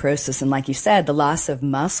osteoporosis. And like you said, the loss of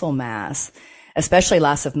muscle mass, especially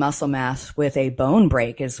loss of muscle mass with a bone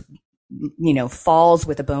break is, falls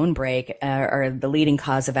with a bone break are the leading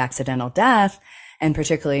cause of accidental death. And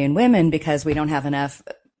particularly in women, because we don't have enough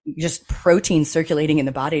just protein circulating in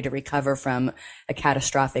the body to recover from a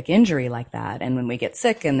catastrophic injury like that. And when we get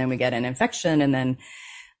sick and then we get an infection and then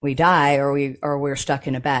we die or we're stuck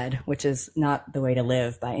in a bed, which is not the way to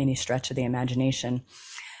live by any stretch of the imagination.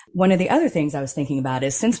 One of the other things I was thinking about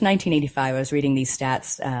is since 1985, I was reading these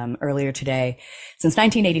stats earlier today. Since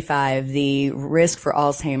 1985, the risk for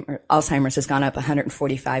Alzheimer's has gone up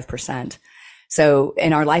 145%. So,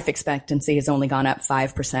 and our life expectancy has only gone up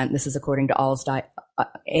 5%. This is according to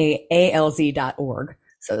ALZ.org.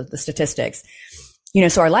 So the statistics.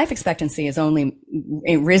 So our life expectancy has only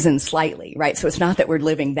risen slightly, right? So it's not that we're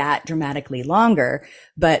living that dramatically longer,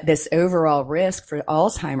 but this overall risk for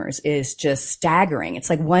Alzheimer's is just staggering. It's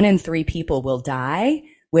like 1 in 3 people will die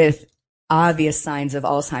with obvious signs of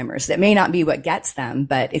Alzheimer's. That may not be what gets them,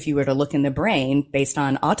 but if you were to look in the brain based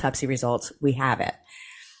on autopsy results, we have it.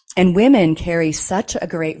 And women carry such a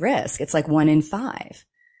great risk. It's like 1 in 5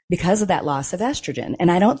 because of that loss of estrogen. And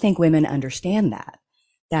I don't think women understand that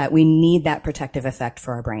we need that protective effect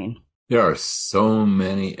for our brain. There are so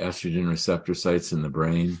many estrogen receptor sites in the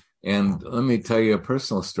brain. And let me tell you a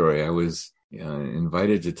personal story. I was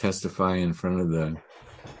invited to testify in front of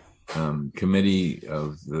the committee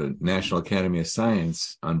of the National Academy of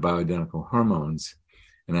Science on bioidentical hormones.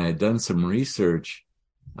 And I had done some research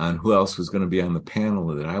on who else was going to be on the panel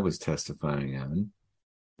that I was testifying on.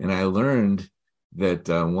 And I learned that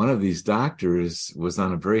one of these doctors was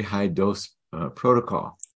on a very high dose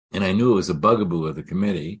protocol. And I knew it was a bugaboo of the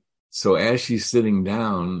committee. So as she's sitting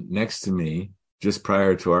down next to me, just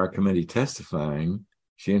prior to our committee testifying,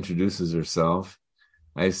 she introduces herself.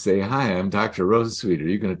 I say, "Hi, I'm Dr. Rosensweet. Are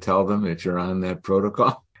you going to tell them that you're on that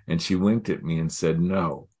protocol?" And she winked at me and said,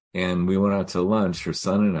 "No." And we went out to lunch, her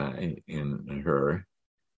son and I, and her.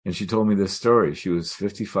 And she told me this story. She was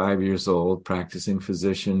 55 years old, practicing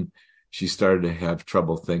physician. She started to have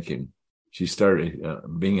trouble thinking. She started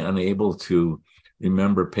being unable to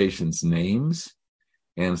remember patients' names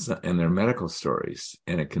and their medical stories.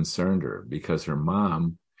 And it concerned her because her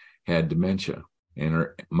mom had dementia and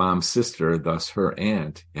her mom's sister, thus her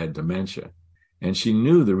aunt, had dementia. And she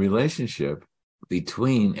knew the relationship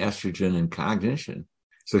between estrogen and cognition.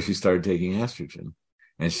 So she started taking estrogen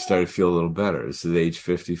and she started to feel a little better. This is age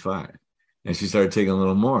 55. And she started taking a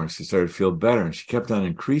little more. She started to feel better. And she kept on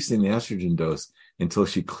increasing the estrogen dose until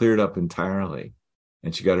she cleared up entirely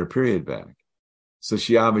and she got her period back. So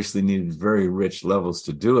she obviously needed very rich levels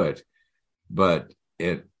to do it, but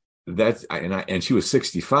and she was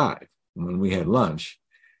 65 when we had lunch,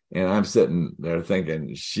 and I'm sitting there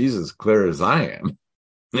thinking she's as clear as I am.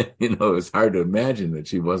 It's hard to imagine that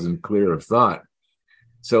she wasn't clear of thought.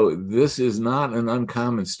 So this is not an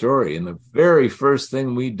uncommon story. And the very first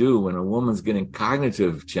thing we do when a woman's getting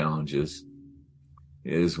cognitive challenges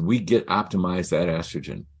is we optimize that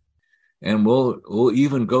estrogen, and we'll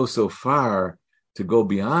even go so far to go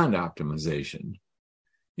beyond optimization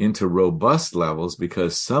into robust levels,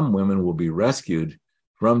 because some women will be rescued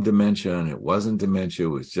from dementia, and it wasn't dementia, it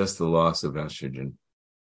was just the loss of estrogen.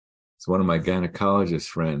 So one of my gynecologist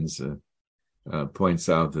friends points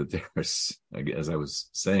out that there's, as I was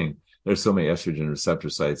saying, there's so many estrogen receptor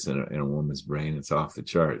sites in a woman's brain, it's off the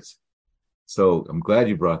charts. So I'm glad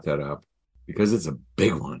you brought that up because it's a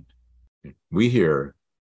big one. We hear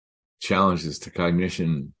challenges to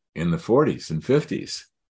cognition in the 40s and 50s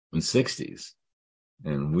and 60s.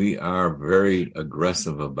 And we are very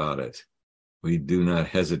aggressive about it. We do not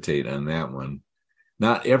hesitate on that one.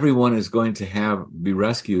 Not everyone is going to be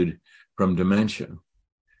rescued from dementia.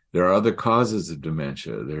 There are other causes of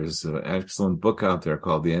dementia. There's an excellent book out there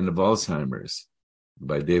called The End of Alzheimer's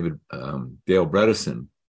by Dale Bredesen.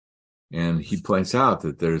 And he points out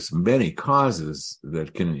that there's many causes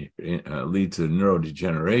that can lead to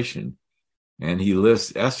neurodegeneration. And he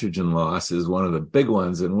lists estrogen loss as one of the big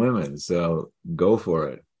ones in women. So go for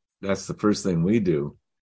it. That's the first thing we do.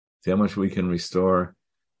 See how much we can restore,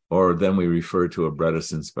 or then we refer to a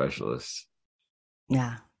Bredesen specialist.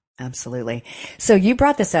 Yeah, absolutely. So you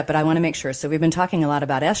brought this up, but I want to make sure. So we've been talking a lot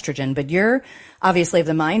about estrogen, but you're obviously of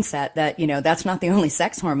the mindset that, that's not the only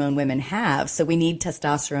sex hormone women have. So we need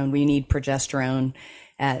testosterone, we need progesterone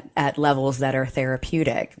at levels that are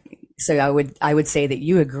therapeutic. So I would say that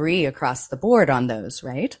you agree across the board on those,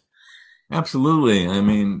 right? Absolutely. I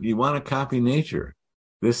mean, you want to copy nature.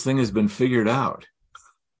 This thing has been figured out.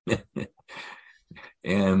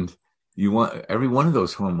 And every one of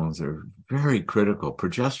those hormones are very critical.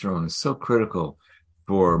 Progesterone is so critical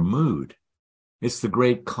for mood. It's the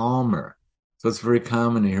great calmer. So it's very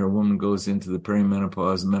common to hear a woman goes into the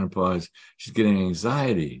perimenopause, menopause. She's getting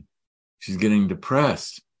anxiety. She's getting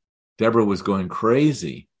depressed. Deborah was going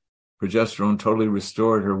crazy. Progesterone totally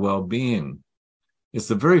restored her well-being. It's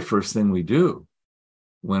the very first thing we do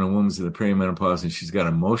when a woman's in the perimenopause and she's got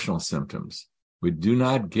emotional symptoms. We do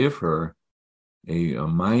not give her a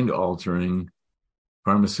mind-altering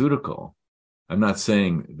pharmaceutical. I'm not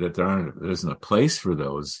saying that there isn't a place for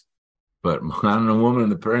those, but on a woman in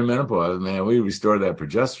the perimenopause, man, we restore that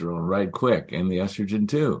progesterone right quick, and the estrogen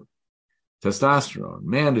too. Testosterone,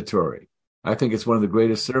 mandatory. I think it's one of the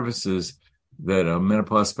greatest services that a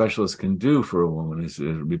menopause specialist can do for a woman is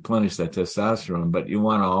to replenish that testosterone, but you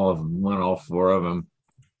want all of them, you want all four of them,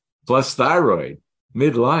 plus thyroid.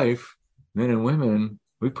 Midlife, men and women,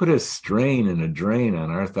 we put a strain and a drain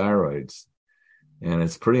on our thyroids, and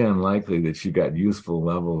it's pretty unlikely that you got youthful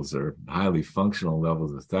levels or highly functional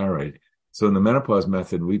levels of thyroid. So in the menopause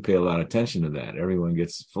method, we pay a lot of attention to that. Everyone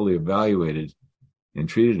gets fully evaluated and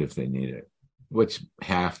treated if they need it, which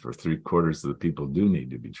half or three-quarters of the people do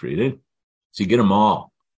need to be treated. So you get them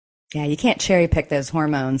all. Yeah, you can't cherry pick those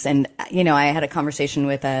hormones. And, I had a conversation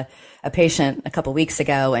with a patient a couple weeks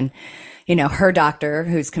ago, and, her doctor,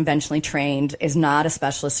 who's conventionally trained, is not a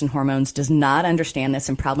specialist in hormones, does not understand this,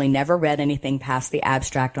 and probably never read anything past the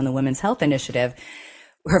abstract on the Women's Health Initiative.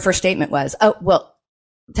 Her first statement was, oh, well,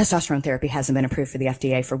 testosterone therapy hasn't been approved for the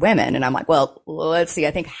FDA for women. And I'm like, well, let's see.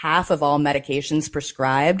 I think half of all medications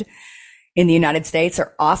prescribed in the United States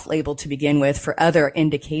are off-label to begin with for other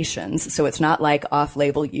indications. So it's not like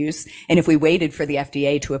off-label use. And if we waited for the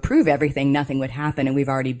FDA to approve everything, nothing would happen. And we've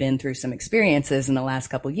already been through some experiences in the last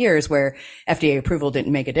couple of years where FDA approval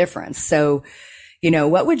didn't make a difference. So,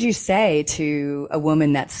 what would you say to a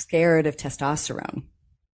woman that's scared of testosterone?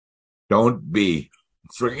 Don't be.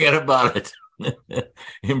 Forget about it.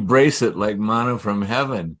 Embrace it like manna from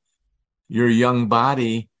heaven. Your young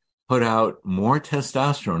body put out more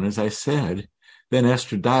testosterone, as I said, than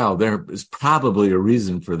estradiol. There is probably a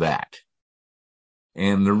reason for that.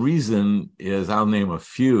 And the reason is, I'll name a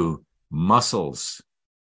few: muscles.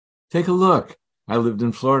 Take a look. I lived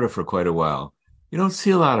in Florida for quite a while. You don't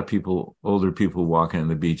see a lot of people, older people, walking on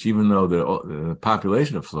the beach, even though the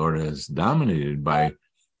population of Florida is dominated by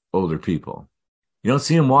older people. You don't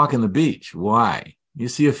see them walking the beach. Why? You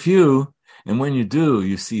see a few, and when you do,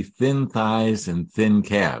 you see thin thighs and thin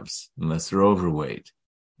calves, unless they're overweight.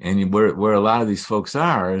 And where a lot of these folks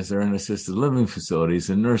are is they're in assisted living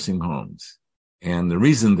facilities and nursing homes. And the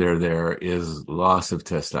reason they're there is loss of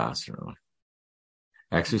testosterone.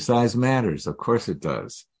 Exercise matters. Of course it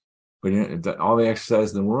does. But all the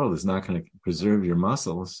exercise in the world is not going to preserve your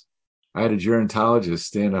muscles. I had a gerontologist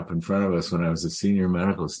stand up in front of us when I was a senior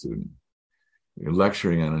medical student,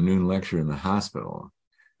 lecturing on a noon lecture in the hospital.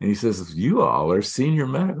 And he says, you all are senior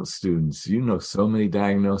medical students. You know so many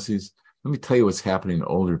diagnoses. Let me tell you what's happening to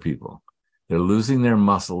older people. They're losing their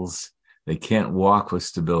muscles. They can't walk with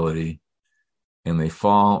stability. And they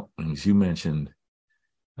fall, as you mentioned,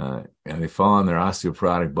 and they fall on their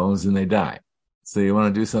osteoporotic bones and they die. So you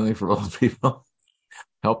want to do something for old people?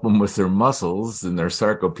 Help them with their muscles and their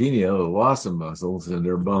sarcopenia, the loss of muscles, and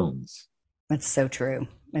their bones. That's so true.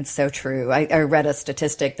 It's so true. I read a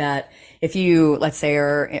statistic that if you, let's say,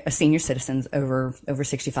 are a senior citizen over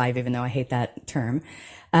 65, even though I hate that term,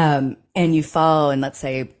 and you fall and let's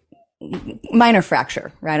say minor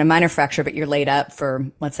fracture, right? A minor fracture, but you're laid up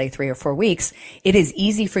for, let's say, 3 or 4 weeks. It is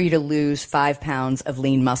easy for you to lose 5 pounds of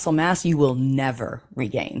lean muscle mass. You will never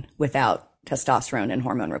regain without testosterone and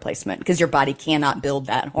hormone replacement because your body cannot build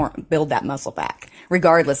that muscle back,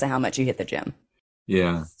 regardless of how much you hit the gym.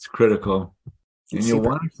 Yeah, it's critical. And you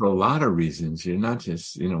want it for a lot of reasons. You're not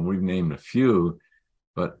just, we've named a few,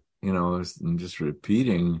 but, I'm just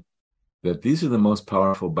repeating that these are the most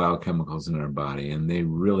powerful biochemicals in our body, and they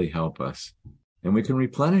really help us. And we can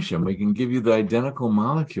replenish them. We can give you the identical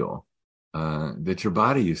molecule that your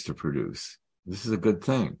body used to produce. This is a good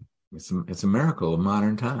thing. It's a miracle of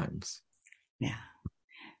modern times. Yeah.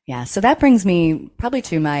 Yeah. So that brings me probably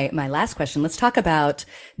to my last question. Let's talk about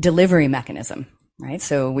delivery mechanism. Right.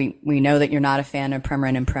 So we know that you're not a fan of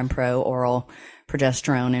Premarin and Prempro oral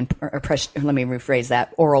progesterone let me rephrase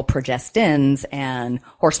that, oral progestins and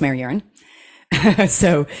horsemare urine.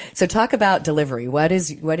 So talk about delivery. What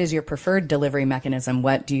is your preferred delivery mechanism?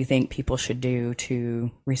 What do you think people should do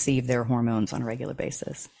to receive their hormones on a regular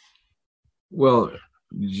basis? Well,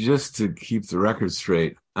 just to keep the record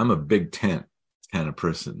straight, I'm a big tent kind of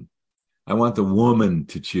person. I want the woman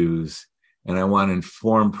to choose. And I want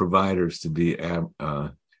informed providers to be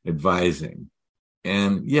advising.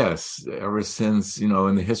 And yes, ever since,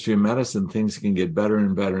 in the history of medicine, things can get better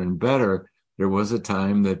and better and better. There was a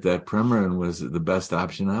time that Premarin was the best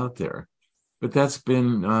option out there. But that's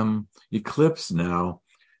been eclipsed now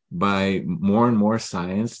by more and more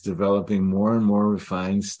science developing more and more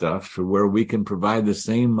refined stuff to where we can provide the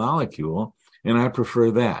same molecule. And I prefer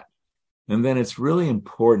that. And then it's really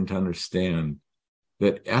important to understand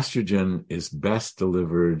that estrogen is best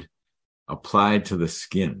delivered applied to the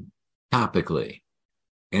skin topically.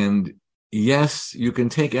 And yes, you can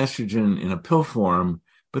take estrogen in a pill form,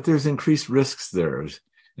 but there's increased risks there.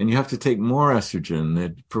 And you have to take more estrogen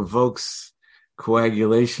that provokes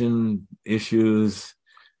coagulation issues.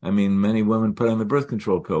 I mean, many women put on the birth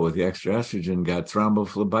control pill with the extra estrogen got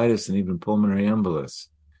thrombophlebitis and even pulmonary embolus.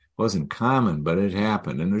 It wasn't common, but it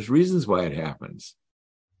happened. And there's reasons why it happens.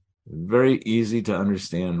 Very easy to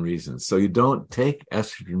understand reasons. So you don't take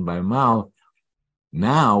estrogen by mouth.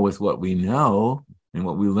 Now, with what we know and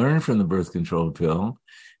what we learn from the birth control pill,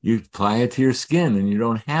 you apply it to your skin and you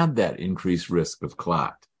don't have that increased risk of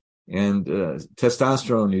clot. And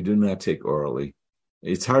testosterone, you do not take orally.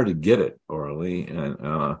 It's hard to get it orally, and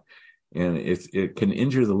it can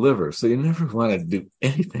injure the liver. So you never want to do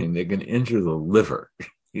anything that can injure the liver.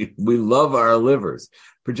 We love our livers.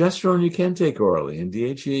 Progesterone you can take orally, and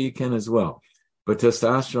DHEA you can as well. But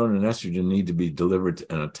testosterone and estrogen need to be delivered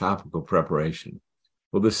in a topical preparation.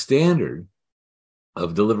 Well, the standard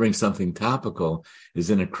of delivering something topical is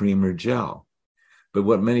in a cream or gel. But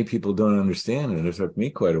what many people don't understand, and it took me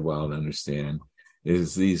quite a while to understand,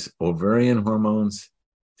 is these ovarian hormones,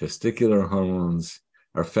 testicular hormones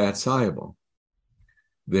are fat soluble.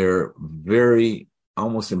 They're very,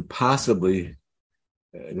 almost impossible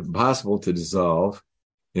to dissolve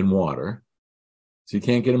in water. So you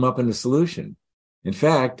can't get them up into solution. In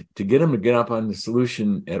fact, to get them to get up on the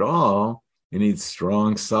solution at all, you need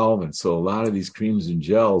strong solvent. So a lot of these creams and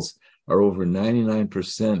gels are over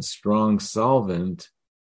 99% strong solvent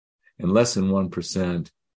and less than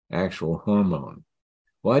 1% actual hormone.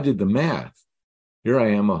 Well, I did the math. Here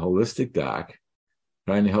I am, a holistic doc,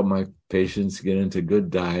 trying to help my patients get into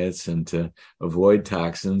good diets and to avoid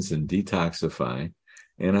toxins and detoxify.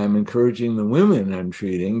 And I'm encouraging the women I'm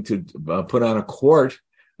treating to put on a quart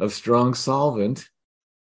of strong solvent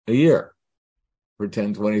a year for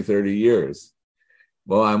 10, 20, 30 years.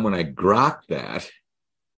 Well, when I grokked that,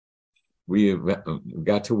 we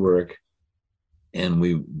got to work and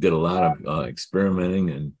we did a lot of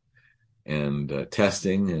experimenting and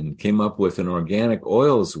testing and came up with an organic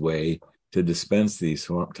oils way to dispense these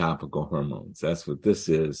topical hormones. That's what this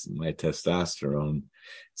is, my testosterone.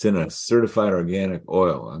 It's in a certified organic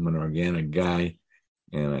oil. I'm an organic guy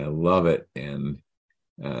and I love it. And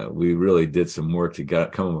we really did some work to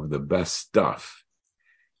come up with the best stuff.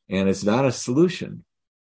 And it's not a solution.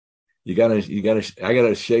 I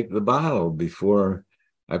gotta shake the bottle before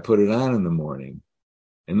I put it on in the morning.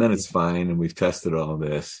 And then it's fine. And we've tested all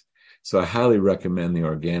this. So I highly recommend the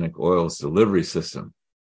organic oils delivery system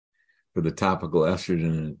for the topical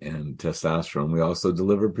estrogen and testosterone. We also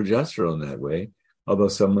deliver progesterone that way, although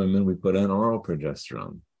some women we put on oral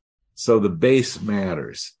progesterone. So the base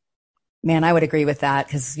matters. Man, I would agree with that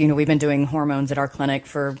because, we've been doing hormones at our clinic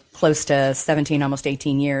for close to 17, almost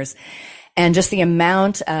 18 years. And just the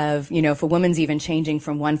amount of, if a woman's even changing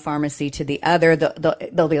from one pharmacy to the other,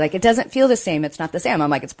 they'll be like, it doesn't feel the same. It's not the same. I'm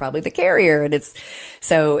like, it's probably the carrier. And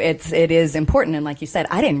it is important. And like you said,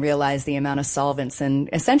 I didn't realize the amount of solvents and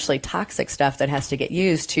essentially toxic stuff that has to get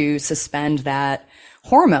used to suspend that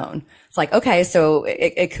hormone. It's like, okay, so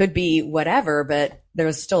it could be whatever, but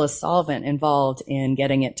there's still a solvent involved in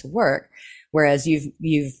getting it to work. Whereas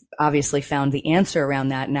you've obviously found the answer around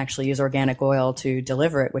that and actually use organic oil to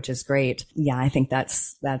deliver it, which is great. Yeah, I think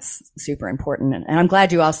that's super important. And I'm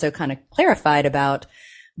glad you also kind of clarified about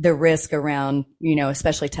the risk around,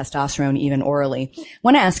 especially testosterone, even orally. I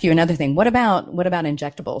want to ask you another thing. What about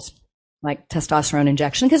injectables? Like testosterone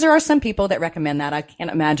injection? Because there are some people that recommend that. I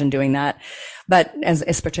can't imagine doing that, but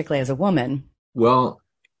as particularly as a woman. Well,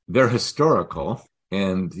 they're historical.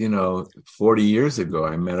 And, 40 years ago,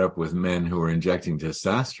 I met up with men who were injecting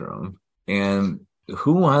testosterone. And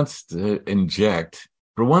who wants to inject?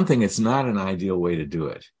 For one thing, it's not an ideal way to do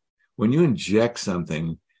it. When you inject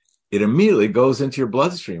something, it immediately goes into your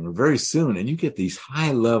bloodstream or very soon, and you get these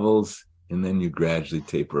high levels, and then you gradually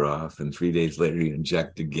taper off. And 3 days later, you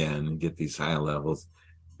inject again and get these high levels.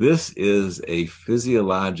 This is a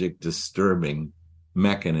physiologic disturbing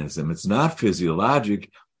mechanism. It's not physiologic.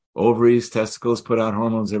 Ovaries, testicles put out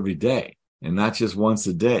hormones every day and not just once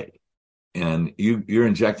a day. And you're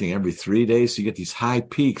injecting every 3 days. So you get these high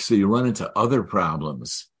peaks. So you run into other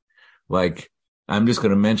problems. Like I'm just going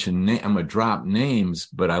to mention, I'm going to drop names,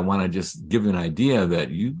 but I want to just give an idea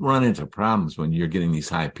that you run into problems when you're getting these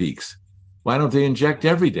high peaks. Why don't they inject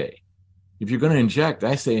every day? If you're going to inject,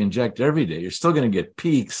 I say inject every day. You're still going to get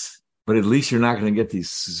peaks, but at least you're not going to get these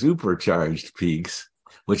supercharged peaks,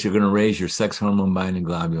 which are going to raise your sex hormone binding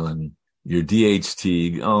globulin, your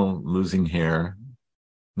DHT, losing hair.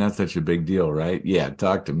 Not such a big deal, right? Yeah,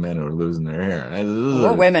 talk to men who are losing their hair.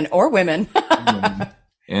 Or women.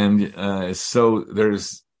 And so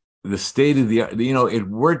there's the state of the art. It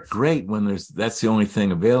worked great when that's the only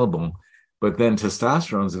thing available. But then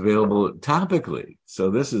testosterone is available topically. So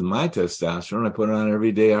this is my testosterone. I put it on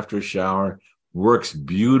every day after a shower. Works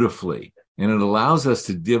beautifully. And it allows us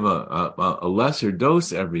to give a lesser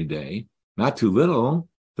dose every day, not too little,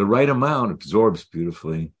 the right amount, absorbs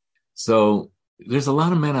beautifully. So there's a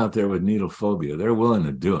lot of men out there with needle phobia. They're willing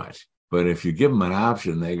to do it. But if you give them an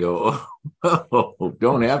option, they go, oh,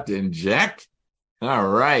 don't have to inject? All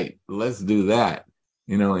right, let's do that.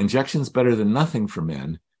 Injection's better than nothing for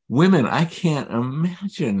men. Women, I can't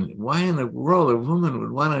imagine why in the world a woman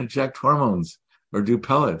would want to inject hormones or do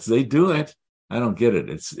pellets. They do it. I don't get it.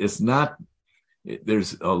 It's not,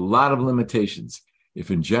 there's a lot of limitations.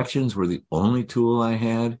 If injections were the only tool I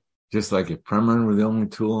had, just like if Premarin were the only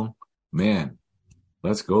tool, man,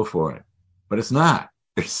 let's go for it. But it's not.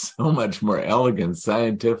 There's so much more elegant,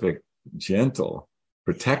 scientific, gentle,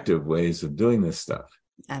 protective ways of doing this stuff.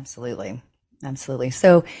 Absolutely. Absolutely.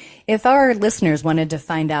 So if our listeners wanted to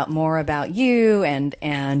find out more about you and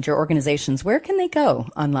your organizations, where can they go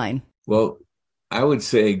online? Well, I would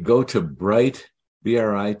say go to brite.live.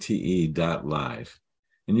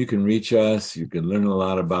 And you can reach us. You can learn a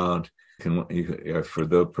lot about, for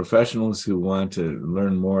the professionals who want to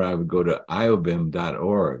learn more, I would go to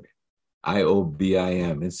iobim.org,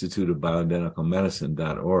 IOBIM, Institute of Bioidentical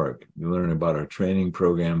Medicine.org. You learn about our training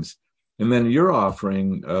programs. And then you're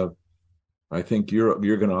offering, I think you're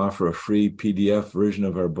going to offer a free PDF version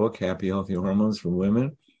of our book, Happy Healthy Hormones for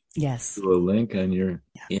Women. Yes. Do a link on your...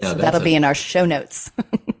 So that'll be in our show notes.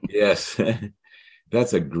 Yes.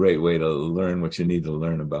 That's a great way to learn what you need to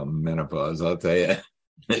learn about menopause. I'll tell you,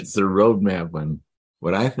 it's the roadmap on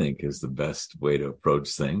what I think is the best way to approach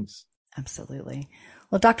things. Absolutely.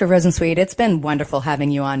 Well, Dr. Rosensweet, it's been wonderful having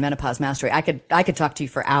you on Menopause Mastery. I could talk to you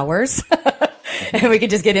for hours and we could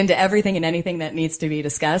just get into everything and anything that needs to be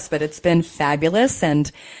discussed, but it's been fabulous. And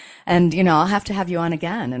I'll have to have you on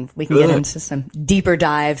again and we can get into some deeper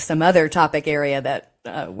dive, some other topic area that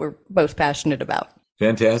we're both passionate about.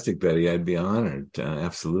 Fantastic, Betty. I'd be honored.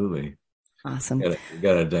 Absolutely. Awesome. We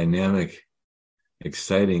got a dynamic,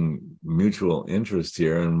 exciting mutual interest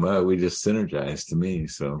here, and we just synergized to me.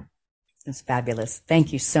 So it's fabulous.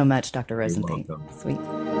 Thank you so much, Dr. Rosensweet. Sweet.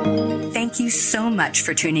 Thank you so much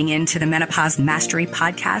for tuning in to the Menopause Mastery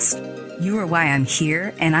podcast. You are why I'm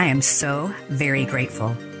here, and I am so very grateful.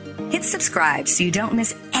 Hit subscribe so you don't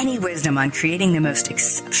miss any wisdom on creating the most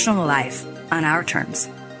exceptional life on our terms.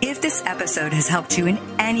 If this episode has helped you in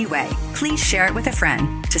any way, please share it with a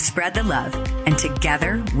friend to spread the love, and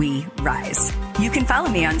together we rise. You can follow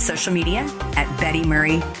me on social media at Betty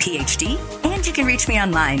Murray, PhD, and you can reach me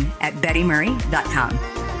online at bettymurray.com.